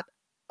not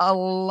a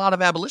lot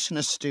of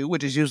abolitionists do,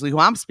 which is usually who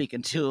I'm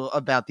speaking to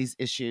about these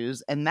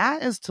issues. And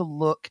that is to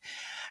look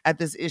at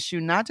this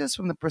issue not just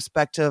from the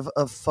perspective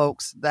of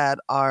folks that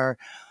are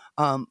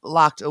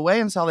locked away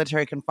in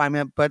solitary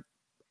confinement, but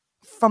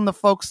from the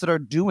folks that are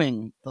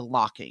doing the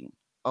locking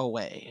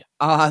away,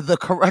 the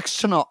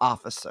correctional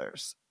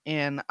officers.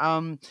 And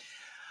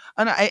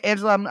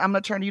Angela, I'm going to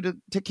turn to you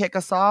to kick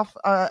us off.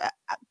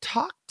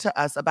 Talk to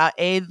us about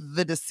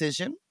the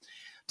decision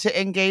to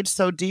engage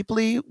so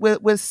deeply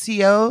with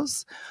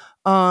COs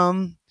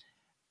and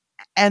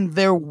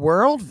their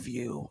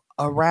worldview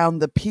around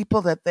the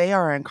people that they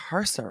are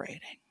incarcerating.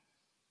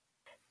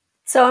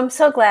 So I'm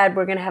so glad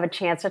we're going to have a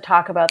chance to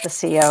talk about the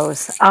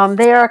COs.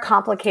 They are a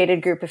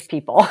complicated group of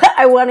people.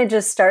 I want to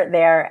just start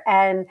there.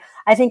 And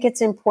I think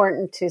it's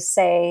important to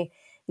say,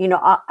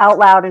 out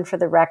loud and for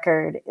the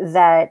record,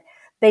 that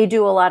they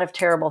do a lot of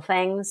terrible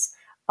things.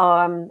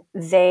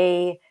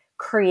 They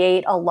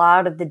create a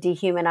lot of the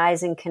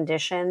dehumanizing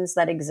conditions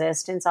that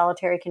exist in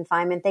solitary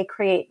confinement. They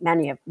create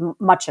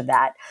much of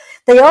that.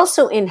 They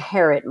also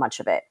inherit much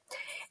of it.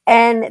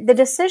 And the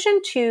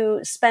decision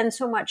to spend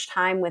so much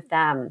time with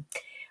them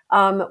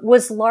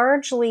was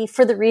largely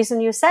for the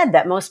reason you said,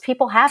 that most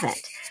people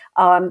haven't.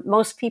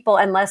 Most people,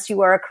 unless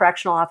you are a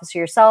correctional officer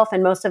yourself,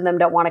 and most of them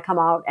don't want to come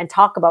out and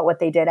talk about what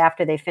they did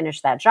after they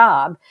finished that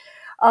job,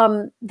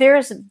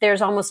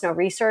 there's almost no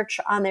research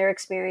on their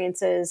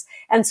experiences.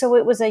 And so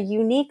it was a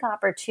unique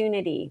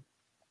opportunity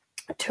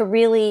to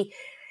really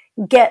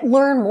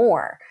learn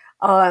more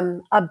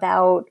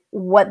about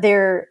what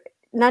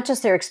not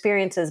just their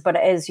experiences, but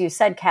as you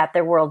said, Kat,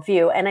 their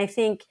worldview. And I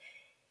think,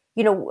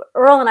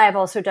 Earl and I have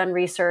also done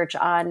research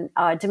on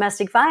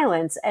domestic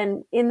violence.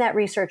 And in that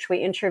research, we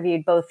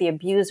interviewed both the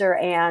abuser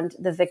and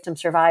the victim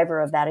survivor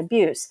of that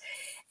abuse.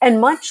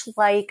 And much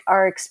like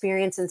our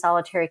experience in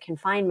solitary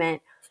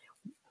confinement,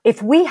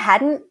 if we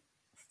hadn't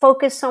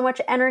focused so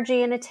much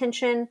energy and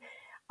attention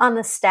on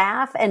the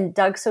staff and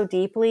dug so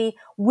deeply,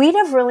 we'd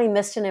have really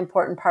missed an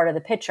important part of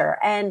the picture.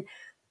 And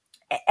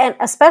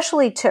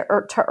especially to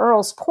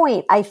Earl's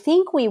point, I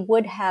think we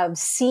would have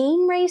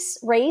seen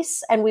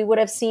race, and we would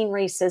have seen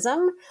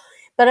racism.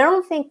 But I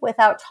don't think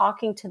without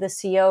talking to the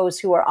COs,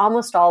 who are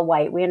almost all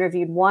white — we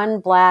interviewed one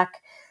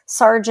Black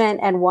sergeant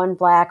and one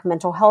Black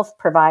mental health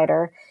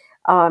provider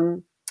 —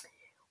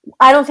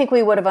 I don't think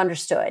we would have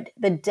understood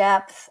the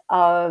depth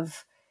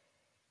of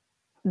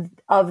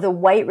the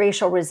white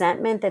racial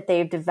resentment that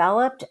they've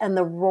developed and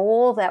the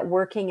role that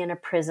working in a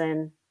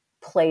prison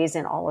plays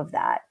in all of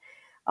that.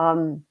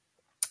 And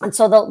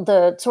so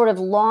the sort of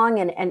long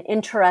and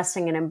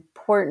interesting and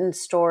important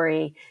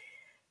story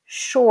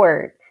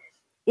short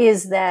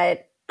is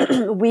that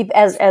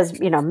as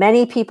you know,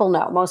 many people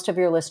know, most of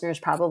your listeners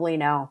probably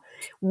know,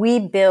 we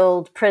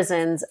build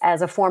prisons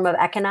as a form of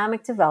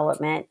economic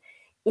development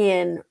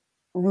in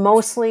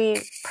mostly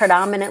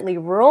predominantly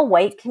rural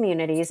white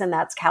communities, and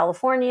that's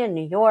California,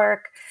 New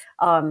York,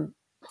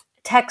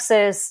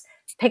 Texas,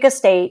 pick a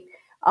state.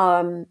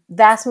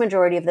 Vast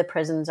majority of the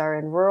prisons are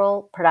in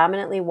rural,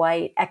 predominantly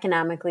white,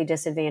 economically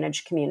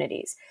disadvantaged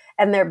communities,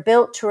 and they're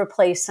built to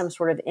replace some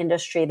sort of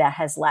industry that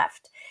has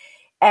left.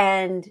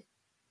 And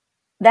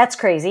that's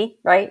crazy,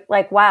 right?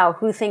 Like, wow,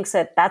 who thinks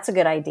that that's a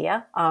good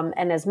idea?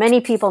 And as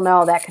many people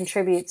know, that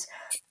contributes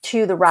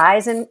to the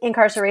rise in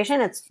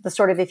incarceration. It's the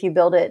sort of, if you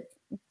build it,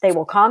 they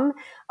will come.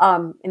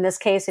 In this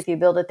case, if you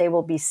build it, they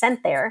will be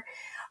sent there.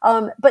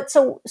 But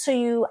so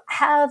you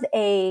have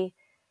a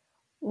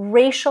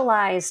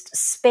racialized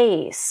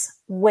space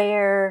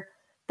where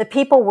the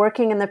people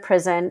working in the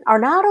prison are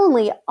not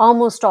only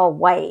almost all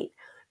white,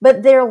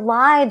 but their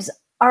lives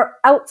are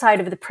outside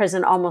of the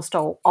prison almost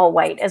all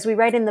white. As we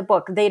write in the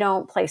book, they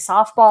don't play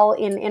softball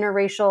in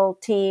interracial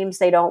teams.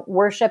 They don't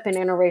worship in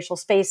interracial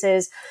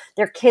spaces.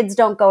 Their kids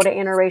don't go to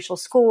interracial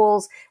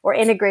schools or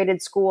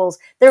integrated schools.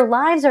 Their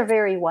lives are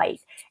very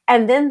white.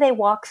 And then they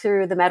walk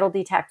through the metal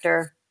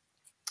detector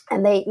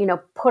and they,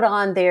 put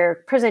on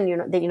their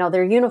prison,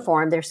 their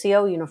uniform, their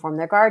CO uniform,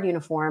 their guard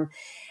uniform.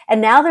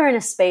 And now they're in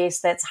a space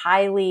that's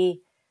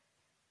highly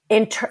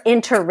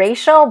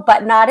interracial,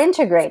 but not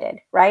integrated,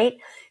 right?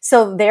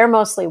 So they're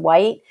mostly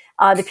white.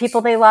 The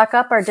people they lock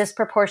up are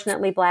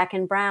disproportionately Black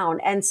and brown.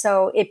 And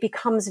so it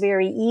becomes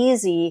very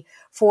easy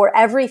for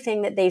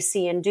everything that they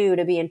see and do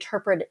to be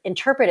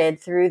interpreted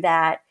through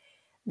that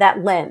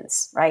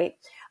lens, right?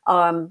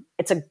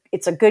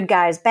 It's a good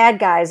guys, bad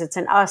guys. It's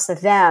an us, a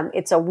them.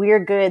 It's a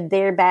we're good,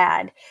 they're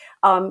bad,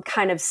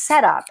 kind of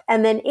setup.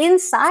 And then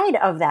inside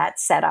of that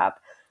setup,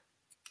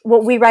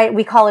 what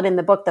we call it in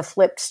the book, the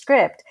flipped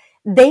script.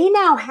 They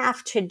now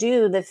have to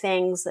do the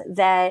things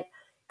that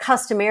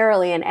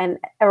customarily, and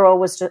Earl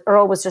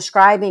was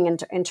describing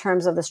in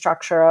terms of the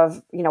structure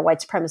of,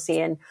 white supremacy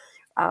and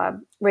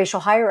racial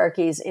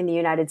hierarchies in the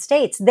United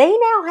States. They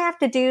now have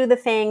to do the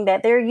thing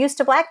that they're used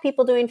to Black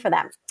people doing for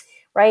them.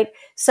 Right.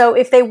 So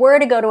if they were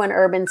to go to an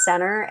urban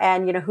center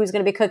and, who's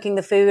going to be cooking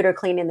the food or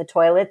cleaning the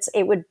toilets,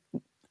 it would,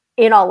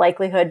 in all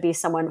likelihood, be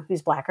someone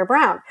who's Black or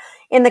brown.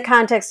 In the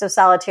context of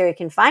solitary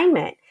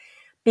confinement,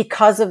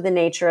 because of the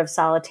nature of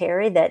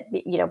solitary, that,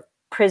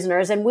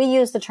 prisoners, and we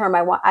use the term,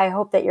 I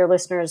hope that your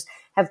listeners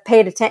have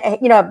paid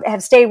attention,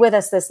 have stayed with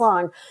us this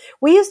long.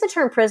 We use the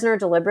term prisoner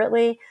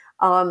deliberately,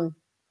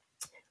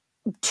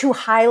 to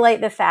highlight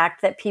the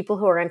fact that people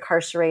who are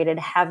incarcerated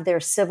have their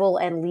civil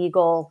and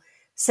legal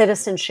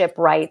citizenship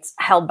rights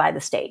held by the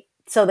state.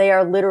 So they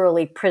are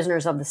literally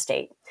prisoners of the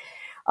state.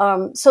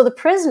 So the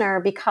prisoner,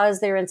 because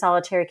they're in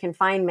solitary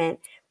confinement,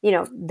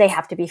 they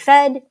have to be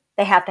fed.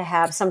 They have to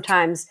have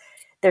sometimes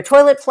their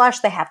toilet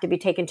flushed. They have to be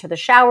taken to the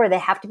shower. They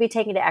have to be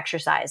taken to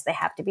exercise. They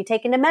have to be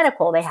taken to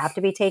medical. They have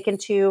to be taken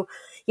to,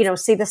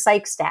 see the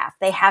psych staff.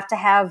 They have to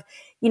have,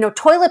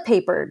 toilet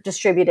paper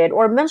distributed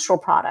or menstrual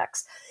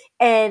products.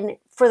 And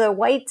for the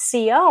white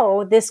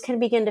CO, this can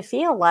begin to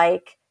feel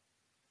like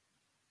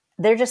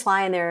they're just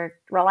lying there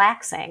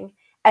relaxing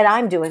and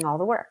I'm doing all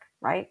the work,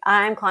 right?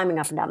 I'm climbing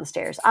up and down the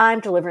stairs.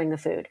 I'm delivering the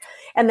food.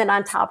 And then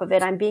on top of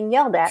it, I'm being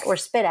yelled at or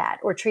spit at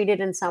or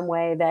treated in some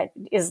way that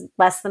is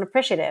less than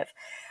appreciative.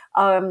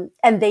 And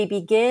they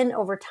begin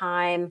over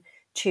time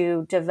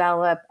to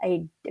develop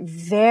a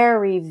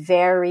very,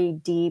 very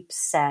deep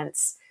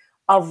sense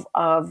of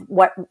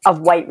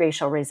white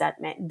racial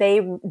resentment.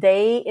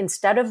 They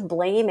instead of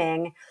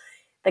blaming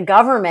the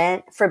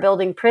government for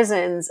building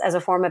prisons as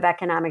a form of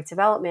economic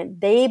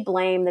development, they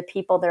blame the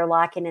people they're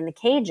locking in the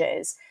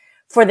cages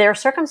for their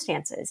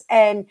circumstances.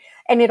 And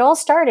it all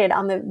started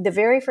on the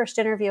very first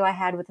interview I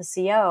had with the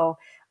CO.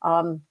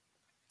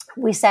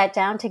 We sat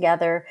down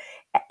together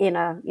in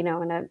a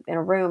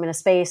room, in a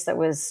space that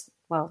was,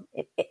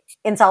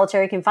 in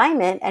solitary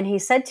confinement. And he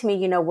said to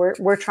me,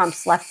 we're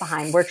Trump's left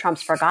behind. We're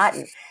Trump's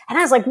forgotten. And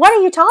I was like, what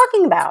are you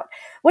talking about?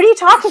 What are you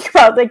talking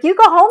about? Like, you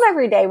go home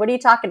every day. What are you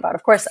talking about?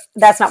 Of course,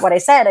 that's not what I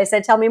said. I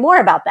said, tell me more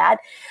about that.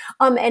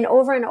 And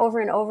over and over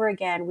and over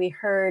again, we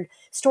heard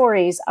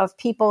stories of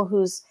people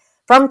whose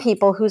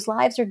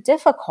lives are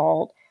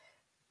difficult.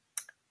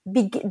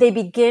 They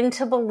begin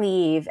to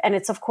believe, and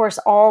it's of course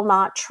all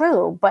not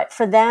true, but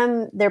for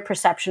them, their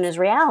perception is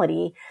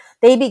reality.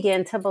 They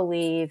begin to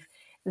believe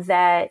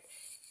that,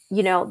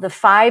 the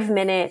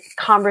 5-minute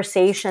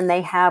conversation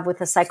they have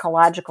with a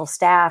psychological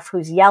staff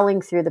who's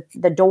yelling through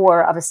the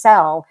door of a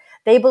cell,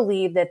 they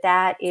believe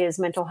that is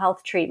mental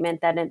health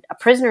treatment that a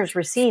prisoner's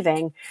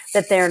receiving,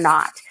 that they're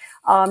not.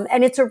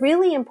 And it's a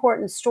really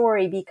important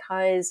story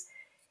because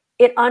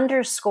it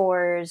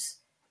underscores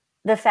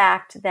the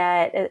fact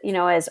that,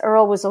 as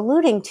Earl was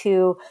alluding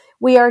to,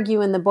 we argue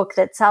in the book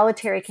that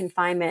solitary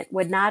confinement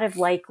would not have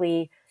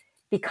likely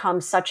become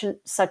such a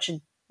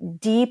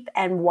deep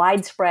and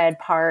widespread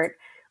part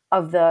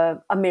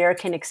the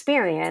American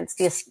experience,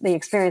 the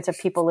experience of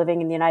people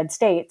living in the United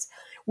States,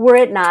 were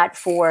it not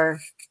for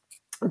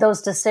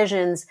those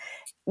decisions,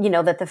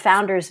 that the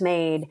founders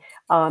made,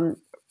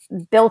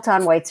 built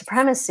on white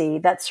supremacy,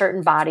 that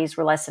certain bodies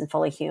were less than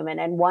fully human.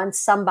 And once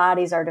some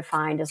bodies are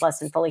defined as less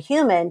than fully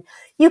human,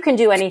 you can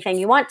do anything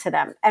you want to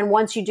them. And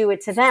once you do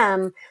it to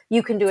them,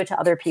 you can do it to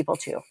other people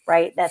too,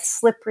 right? That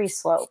slippery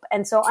slope.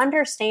 And so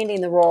understanding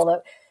the role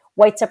that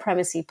white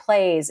supremacy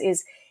plays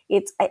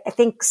I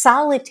think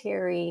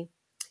the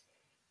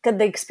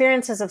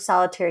experiences of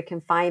solitary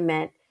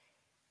confinement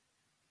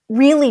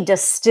really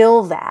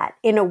distill that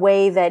in a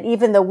way that,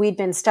 even though we'd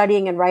been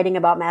studying and writing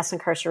about mass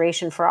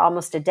incarceration for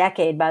almost a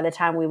decade by the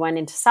time we went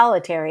into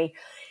solitary,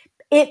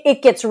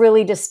 it gets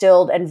really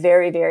distilled and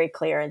very, very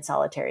clear in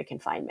solitary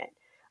confinement.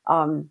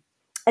 And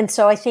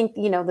so I think,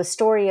 the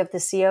story of the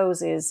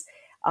COs is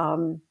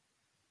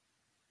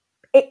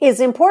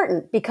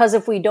important, because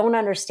if we don't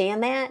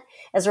understand that,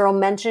 as Earl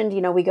mentioned,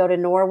 we go to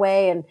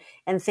Norway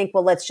and think,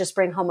 well, let's just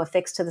bring home a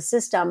fix to the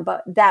system.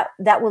 But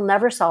that will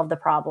never solve the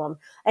problem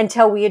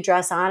until we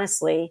address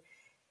honestly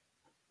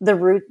the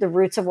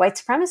roots of white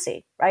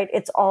supremacy, right?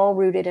 It's all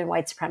rooted in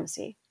white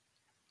supremacy.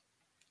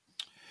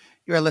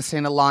 You're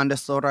listening to Law and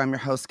Disorder. I'm your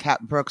host,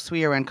 Kat Brooks.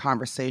 We are in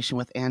conversation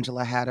with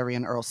Angela Hattery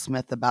and Earl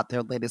Smith about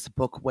their latest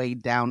book,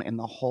 Weighed Down in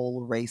the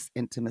Whole: Race,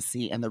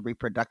 Intimacy, and the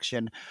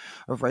Reproduction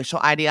of Racial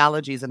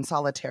Ideologies in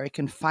Solitary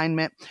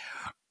Confinement.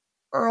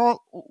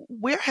 Earl,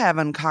 we're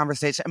having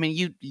conversation. I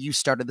mean, you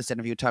started this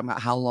interview talking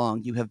about how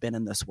long you have been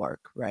in this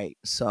work, right?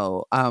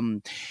 So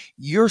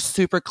you're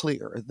super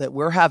clear that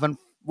we're having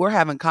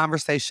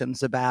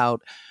conversations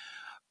about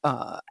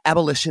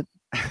abolition,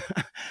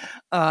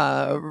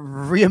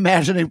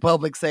 reimagining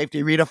public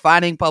safety,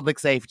 redefining public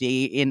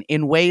safety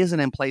in ways and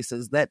in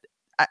places that,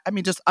 I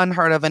mean, just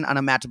unheard of and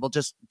unimaginable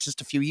just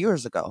a few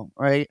years ago,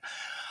 right?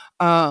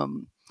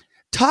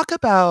 Talk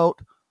about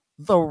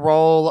the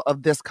role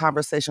of this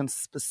conversation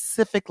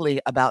specifically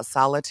about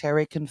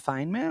solitary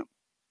confinement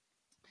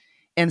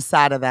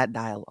inside of that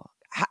dialogue.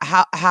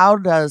 How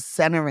does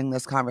centering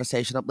this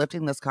conversation,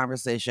 uplifting this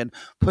conversation,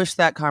 push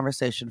that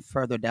conversation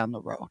further down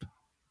the road?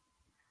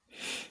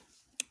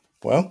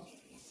 Well,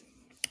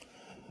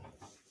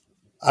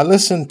 I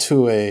listened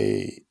to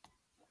a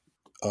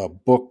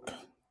book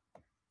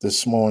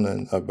this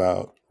morning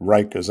about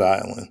Rikers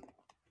Island.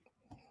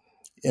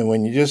 And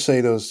when you just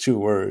say those two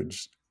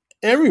words,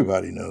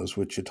 everybody knows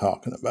what you're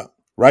talking about.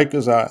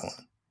 Rikers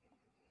Island.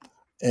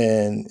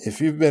 And if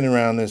you've been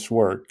around this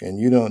work and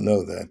you don't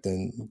know that,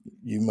 then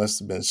you must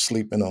have been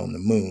sleeping on the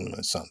moon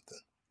or something.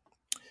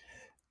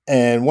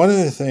 And one of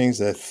the things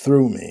that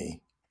threw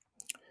me,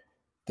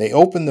 they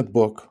opened the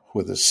book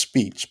with a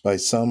speech by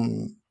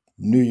some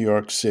New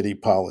York City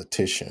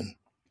politician.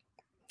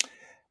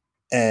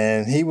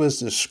 And he was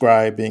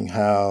describing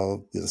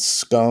how the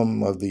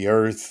scum of the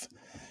earth,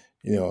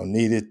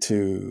 needed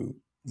to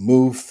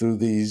move through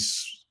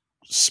these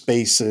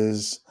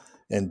spaces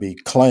and be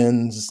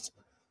cleansed,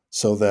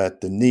 so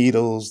that the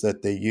needles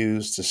that they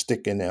use to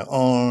stick in their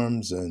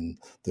arms and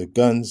the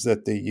guns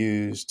that they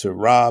use to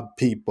rob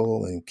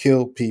people and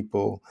kill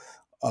people,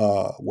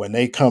 when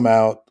they come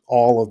out,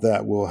 all of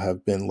that will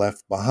have been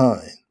left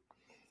behind.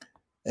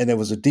 And there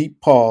was a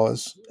deep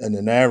pause, and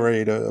the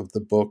narrator of the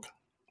book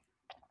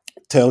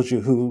tells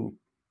you who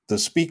the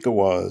speaker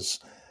was,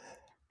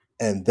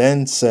 and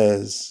then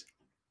says,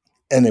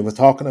 and they were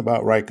talking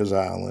about Rikers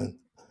Island,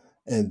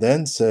 and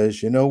then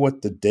says, you know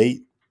what the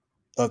date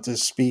of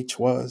this speech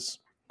was?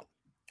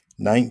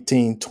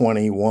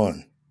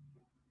 1921.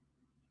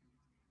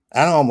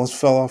 I almost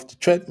fell off the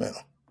treadmill.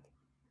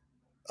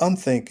 I'm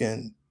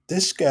thinking,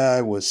 this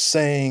guy was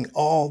saying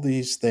all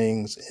these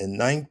things in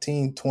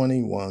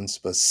 1921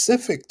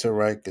 specific to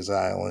Rikers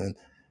Island,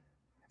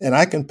 and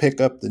I can pick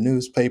up the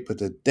newspaper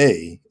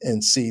today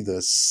and see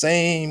the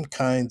same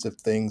kinds of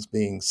things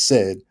being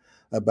said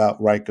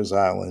about Rikers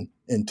Island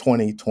in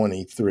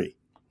 2023,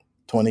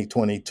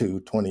 2022,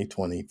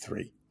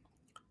 2023.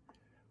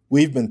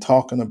 We've been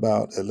talking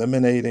about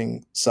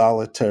eliminating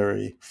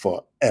solitary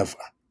forever.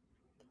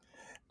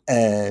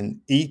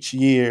 And each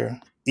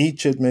year,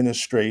 each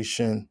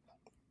administration,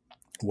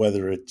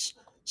 whether it's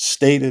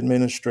state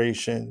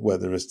administration,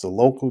 whether it's the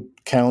local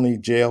county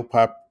jail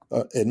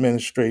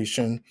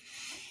administration,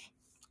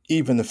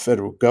 even the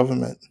federal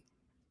government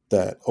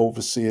that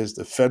oversees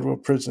the federal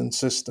prison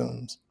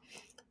systems,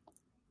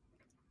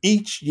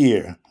 each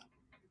year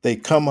they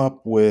come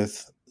up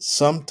with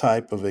some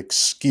type of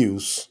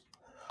excuse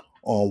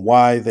on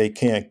why they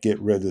can't get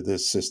rid of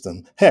this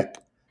system. Heck,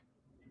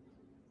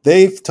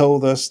 they've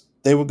told us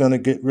they were going to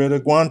get rid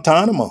of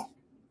Guantanamo,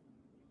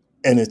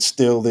 and it's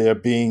still there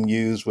being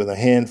used with a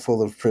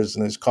handful of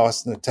prisoners,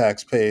 costing the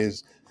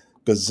taxpayers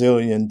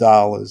gazillion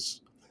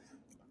dollars.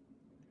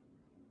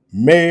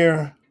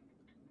 Mayor,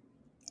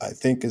 I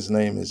think his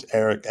name is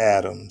Eric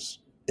Adams,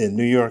 in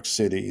New York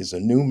City, is a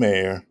new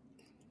mayor.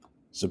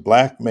 He's a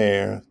black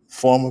mayor,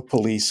 former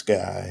police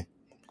guy.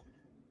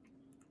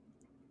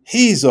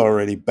 He's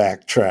already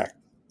backtracked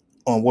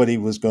on what he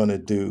was going to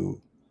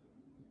do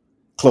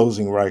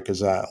closing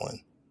Rikers Island.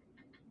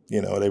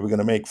 They were going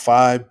to make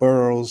 5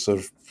 boroughs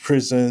of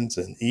prisons,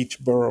 and each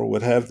borough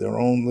would have their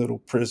own little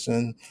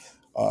prison.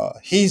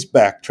 He's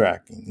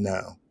backtracking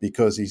now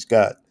because he's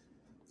got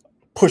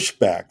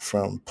pushback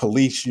from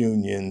police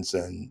unions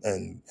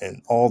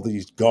and all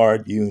these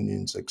guard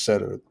unions, et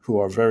cetera, who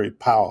are very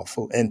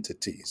powerful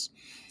entities.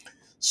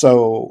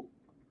 So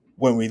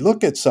when we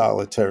look at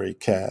solitary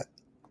cat,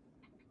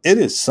 it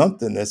is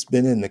something that's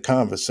been in the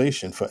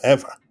conversation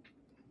forever.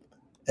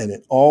 And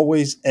it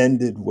always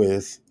ended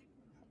with,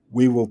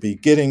 we will be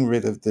getting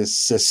rid of this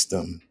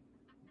system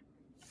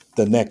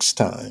the next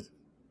time.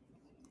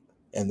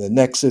 And the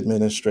next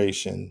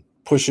administration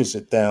pushes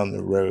it down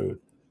the road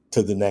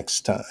to the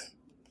next time.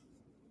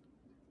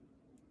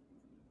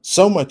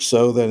 So much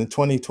so that in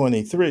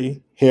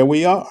 2023, here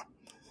we are.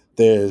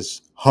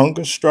 There's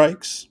hunger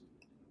strikes,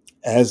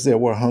 as there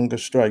were hunger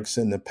strikes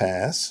in the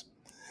past.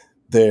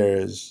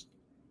 There's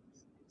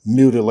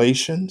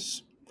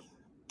mutilations.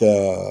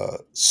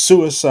 The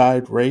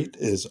suicide rate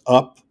is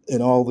up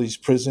in all these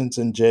prisons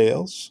and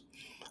jails.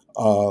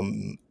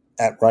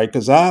 At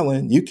Rikers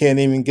Island, you can't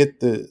even get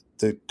the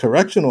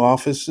correctional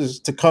officers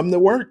to come to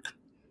work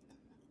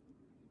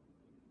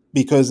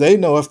because they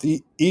know if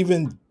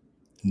even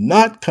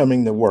not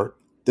coming to work,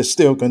 they're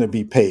still going to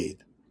be paid.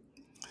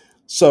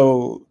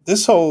 So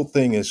this whole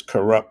thing is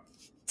corrupt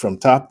from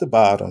top to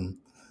bottom,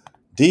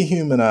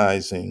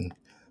 dehumanizing.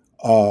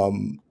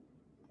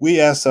 We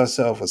asked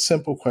ourselves a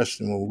simple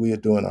question when we were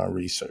doing our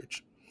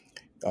research.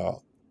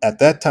 At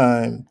that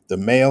time, the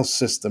mail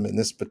system in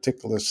this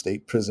particular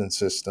state prison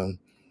system,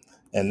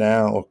 and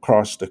now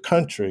across the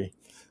country,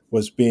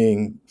 was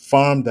being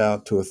farmed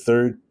out to a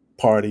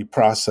third-party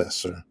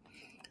processor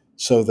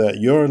so that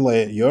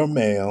your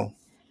mail,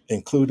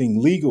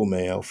 including legal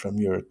mail from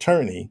your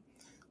attorney,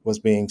 was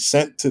being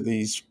sent to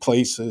these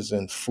places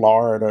in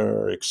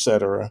Florida, et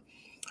cetera,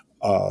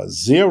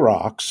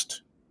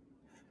 Xeroxed,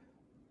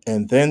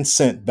 and then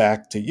sent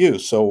back to you.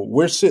 So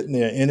we're sitting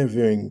there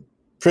interviewing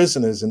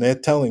prisoners, and they're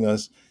telling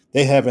us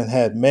they haven't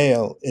had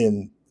mail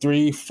in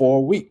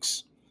 3-4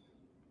 weeks,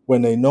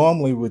 when they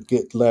normally would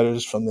get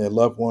letters from their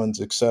loved ones,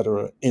 et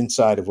cetera,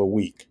 inside of a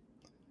week.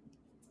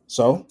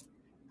 So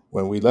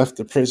when we left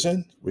the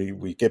prison,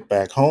 we get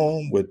back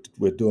home,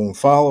 we're doing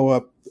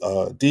follow-up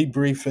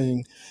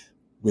debriefing.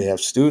 We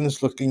have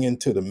students looking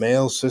into the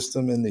mail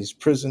system in these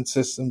prison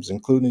systems,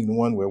 including the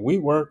one where we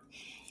work,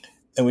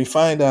 and we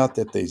find out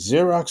that they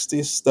Xerox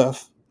this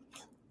stuff,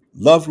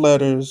 love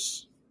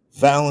letters,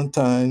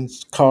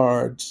 Valentine's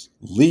cards,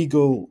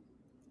 legal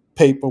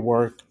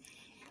paperwork,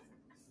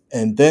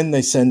 and then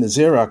they send the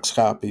Xerox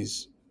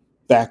copies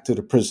back to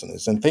the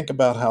prisoners. And think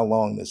about how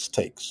long this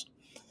takes.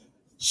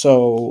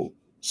 So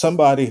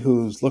somebody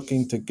who's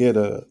looking to get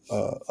a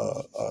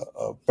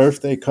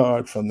birthday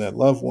card from their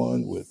loved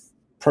one with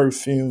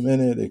perfume in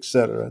it,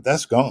 etc.,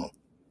 that's gone.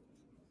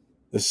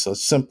 It's a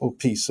simple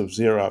piece of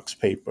Xerox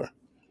paper.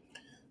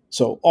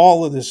 So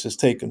all of this is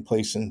taking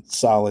place in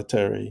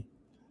solitary.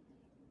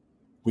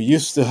 We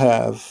used to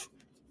have,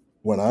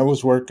 when I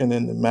was working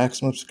in the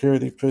maximum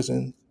security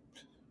prison,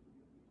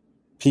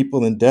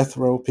 people in death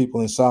row,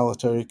 people in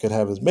solitary could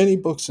have as many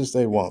books as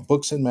they want,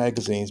 books and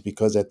magazines,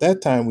 because at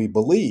that time we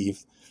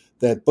believed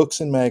that books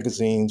and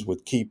magazines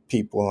would keep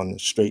people on the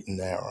straight and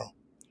narrow,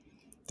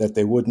 that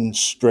they wouldn't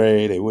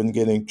stray, they wouldn't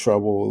get in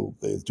trouble,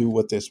 they'd do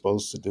what they're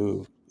supposed to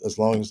do as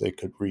long as they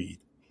could read.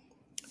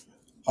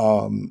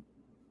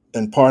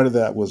 And part of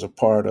that was a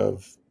part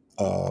of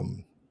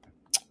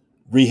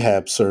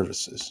rehab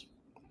services.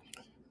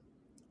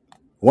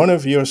 One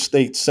of your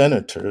state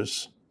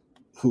senators,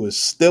 who is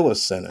still a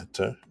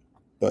senator,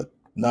 but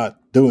not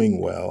doing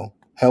well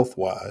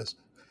health-wise,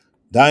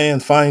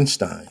 Dianne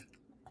Feinstein,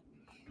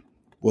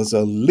 was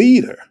a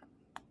leader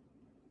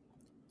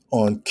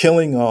on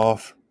killing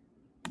off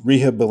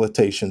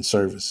rehabilitation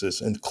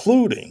services,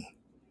 including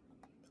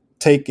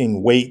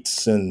taking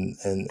weights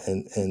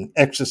and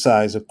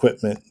exercise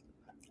equipment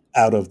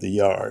out of the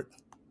yard.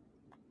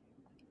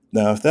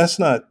 Now, if that's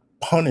not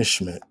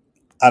punishment,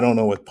 I don't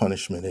know what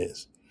punishment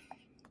is.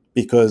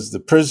 Because the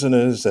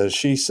prisoners, as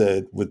she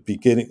said,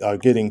 are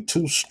getting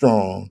too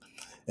strong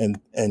and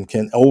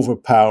can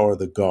overpower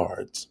the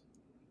guards.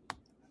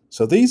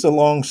 So these are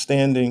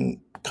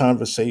long-standing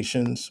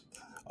conversations,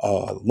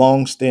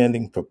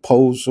 long-standing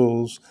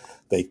proposals.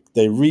 They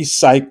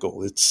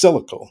recycle. It's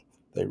cyclical.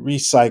 They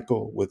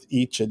recycle with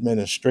each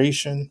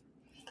administration.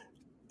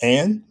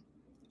 And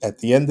at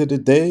the end of the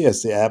day,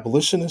 as the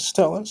abolitionists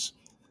tell us,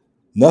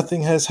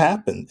 nothing has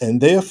happened. And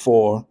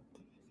therefore,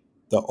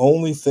 the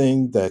only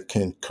thing that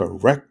can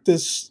correct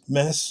this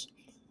mess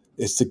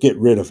is to get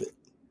rid of it.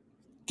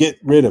 Get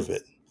rid of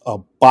it.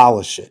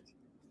 Abolish it.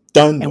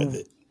 Done with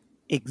it.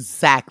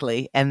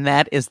 Exactly. And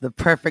that is the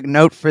perfect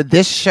note for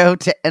this show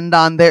to end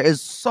on. There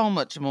is so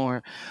much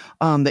more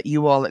that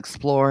you all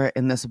explore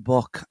in this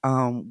book.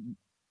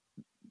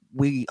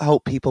 we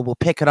hope people will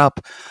pick it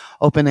up,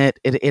 open it.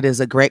 It is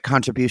a great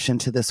contribution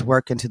to this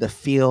work and to the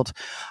field.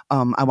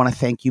 I want to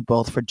thank you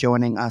both for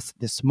joining us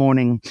this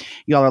morning.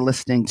 Y'all are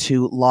listening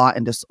to Law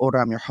and Disorder.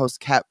 I'm your host,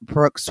 Kat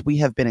Brooks. We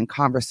have been in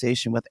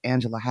conversation with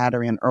Angela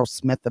Hattery and Earl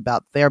Smith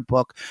about their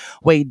book,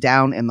 Way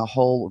Down in the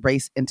Hole: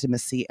 Race,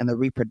 Intimacy, and the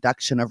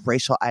Reproduction of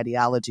Racial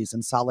Ideologies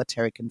in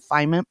Solitary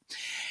Confinement.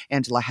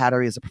 Angela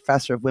Hattery is a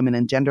professor of women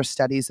and gender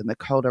studies and the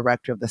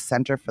co-director of the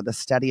Center for the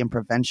Study and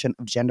Prevention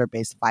of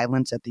Gender-Based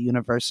Violence at the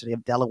University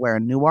of Delaware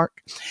in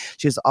Newark.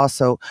 She is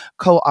also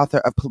co-author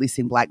of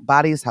Policing Black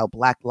Bodies: How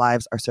Black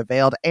Lives Are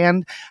Surveilled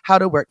and How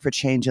to Work for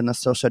Change in the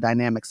Social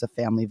Dynamics of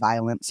Family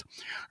Violence.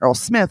 Earl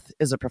Smith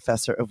is a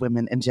professor of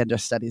women and gender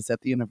studies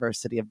at the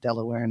University of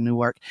Delaware in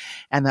Newark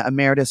and the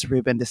Emeritus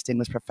Rubin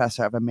Distinguished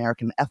Professor of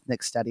American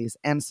Ethnic Studies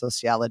and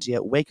Sociology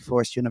at Wake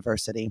Forest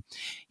University.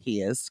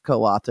 He is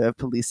co-author of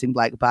Policing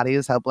Black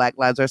Bodies: How Black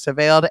Lives Are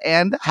Surveilled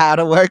and How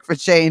to Work for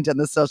Change in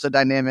the Social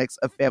Dynamics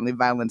of Family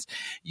Violence.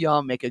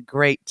 Y'all make a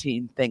great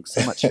team. Thanks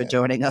so much for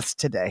joining us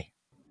today.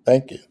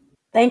 Thank you.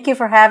 Thank you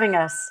for having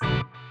us.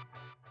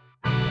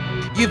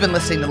 You've been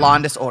listening to Law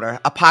and Disorder,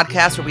 a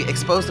podcast where we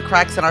expose the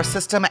cracks in our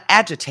system,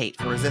 agitate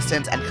for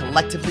resistance, and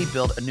collectively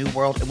build a new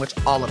world in which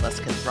all of us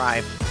can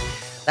thrive.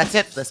 That's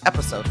it for this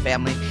episode,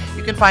 family.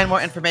 You can find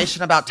more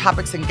information about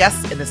topics and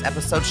guests in this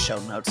episode's show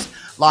notes.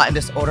 Law and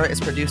Disorder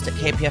is produced at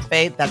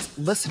KPFA, that's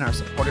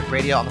listener-supported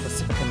radio on the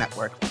Pacifica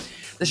Network.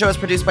 The show is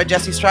produced by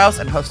Jesse Strauss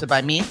and hosted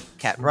by me,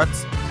 Kat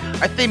Brooks.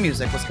 Our theme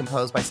music was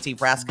composed by Steve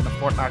Raskin of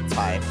Fort Knox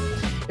 5.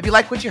 If you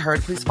like what you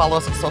heard, please follow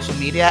us on social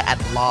media at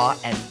Law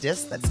and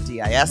Dis, that's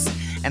D-I-S,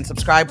 and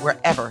subscribe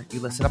wherever you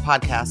listen to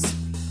podcasts.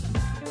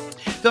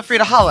 Feel free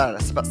to holler at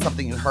us about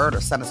something you heard or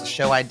send us a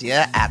show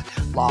idea at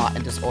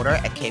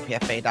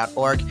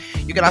lawanddisorder@kpfa.org.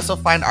 You can also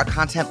find our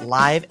content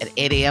live at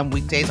 8 a.m.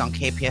 weekdays on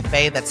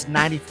KPFA. That's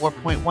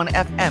 94.1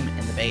 FM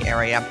in the Bay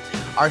Area.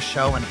 Our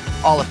show and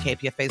all of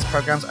KPFA's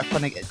programs are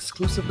funded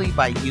exclusively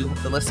by you,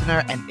 the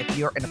listener. And if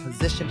you're in a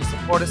position to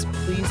support us,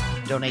 please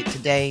donate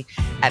today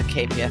at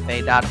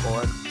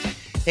kpfa.org.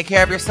 Take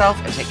care of yourself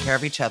and take care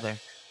of each other.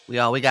 We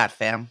all we got,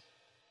 fam.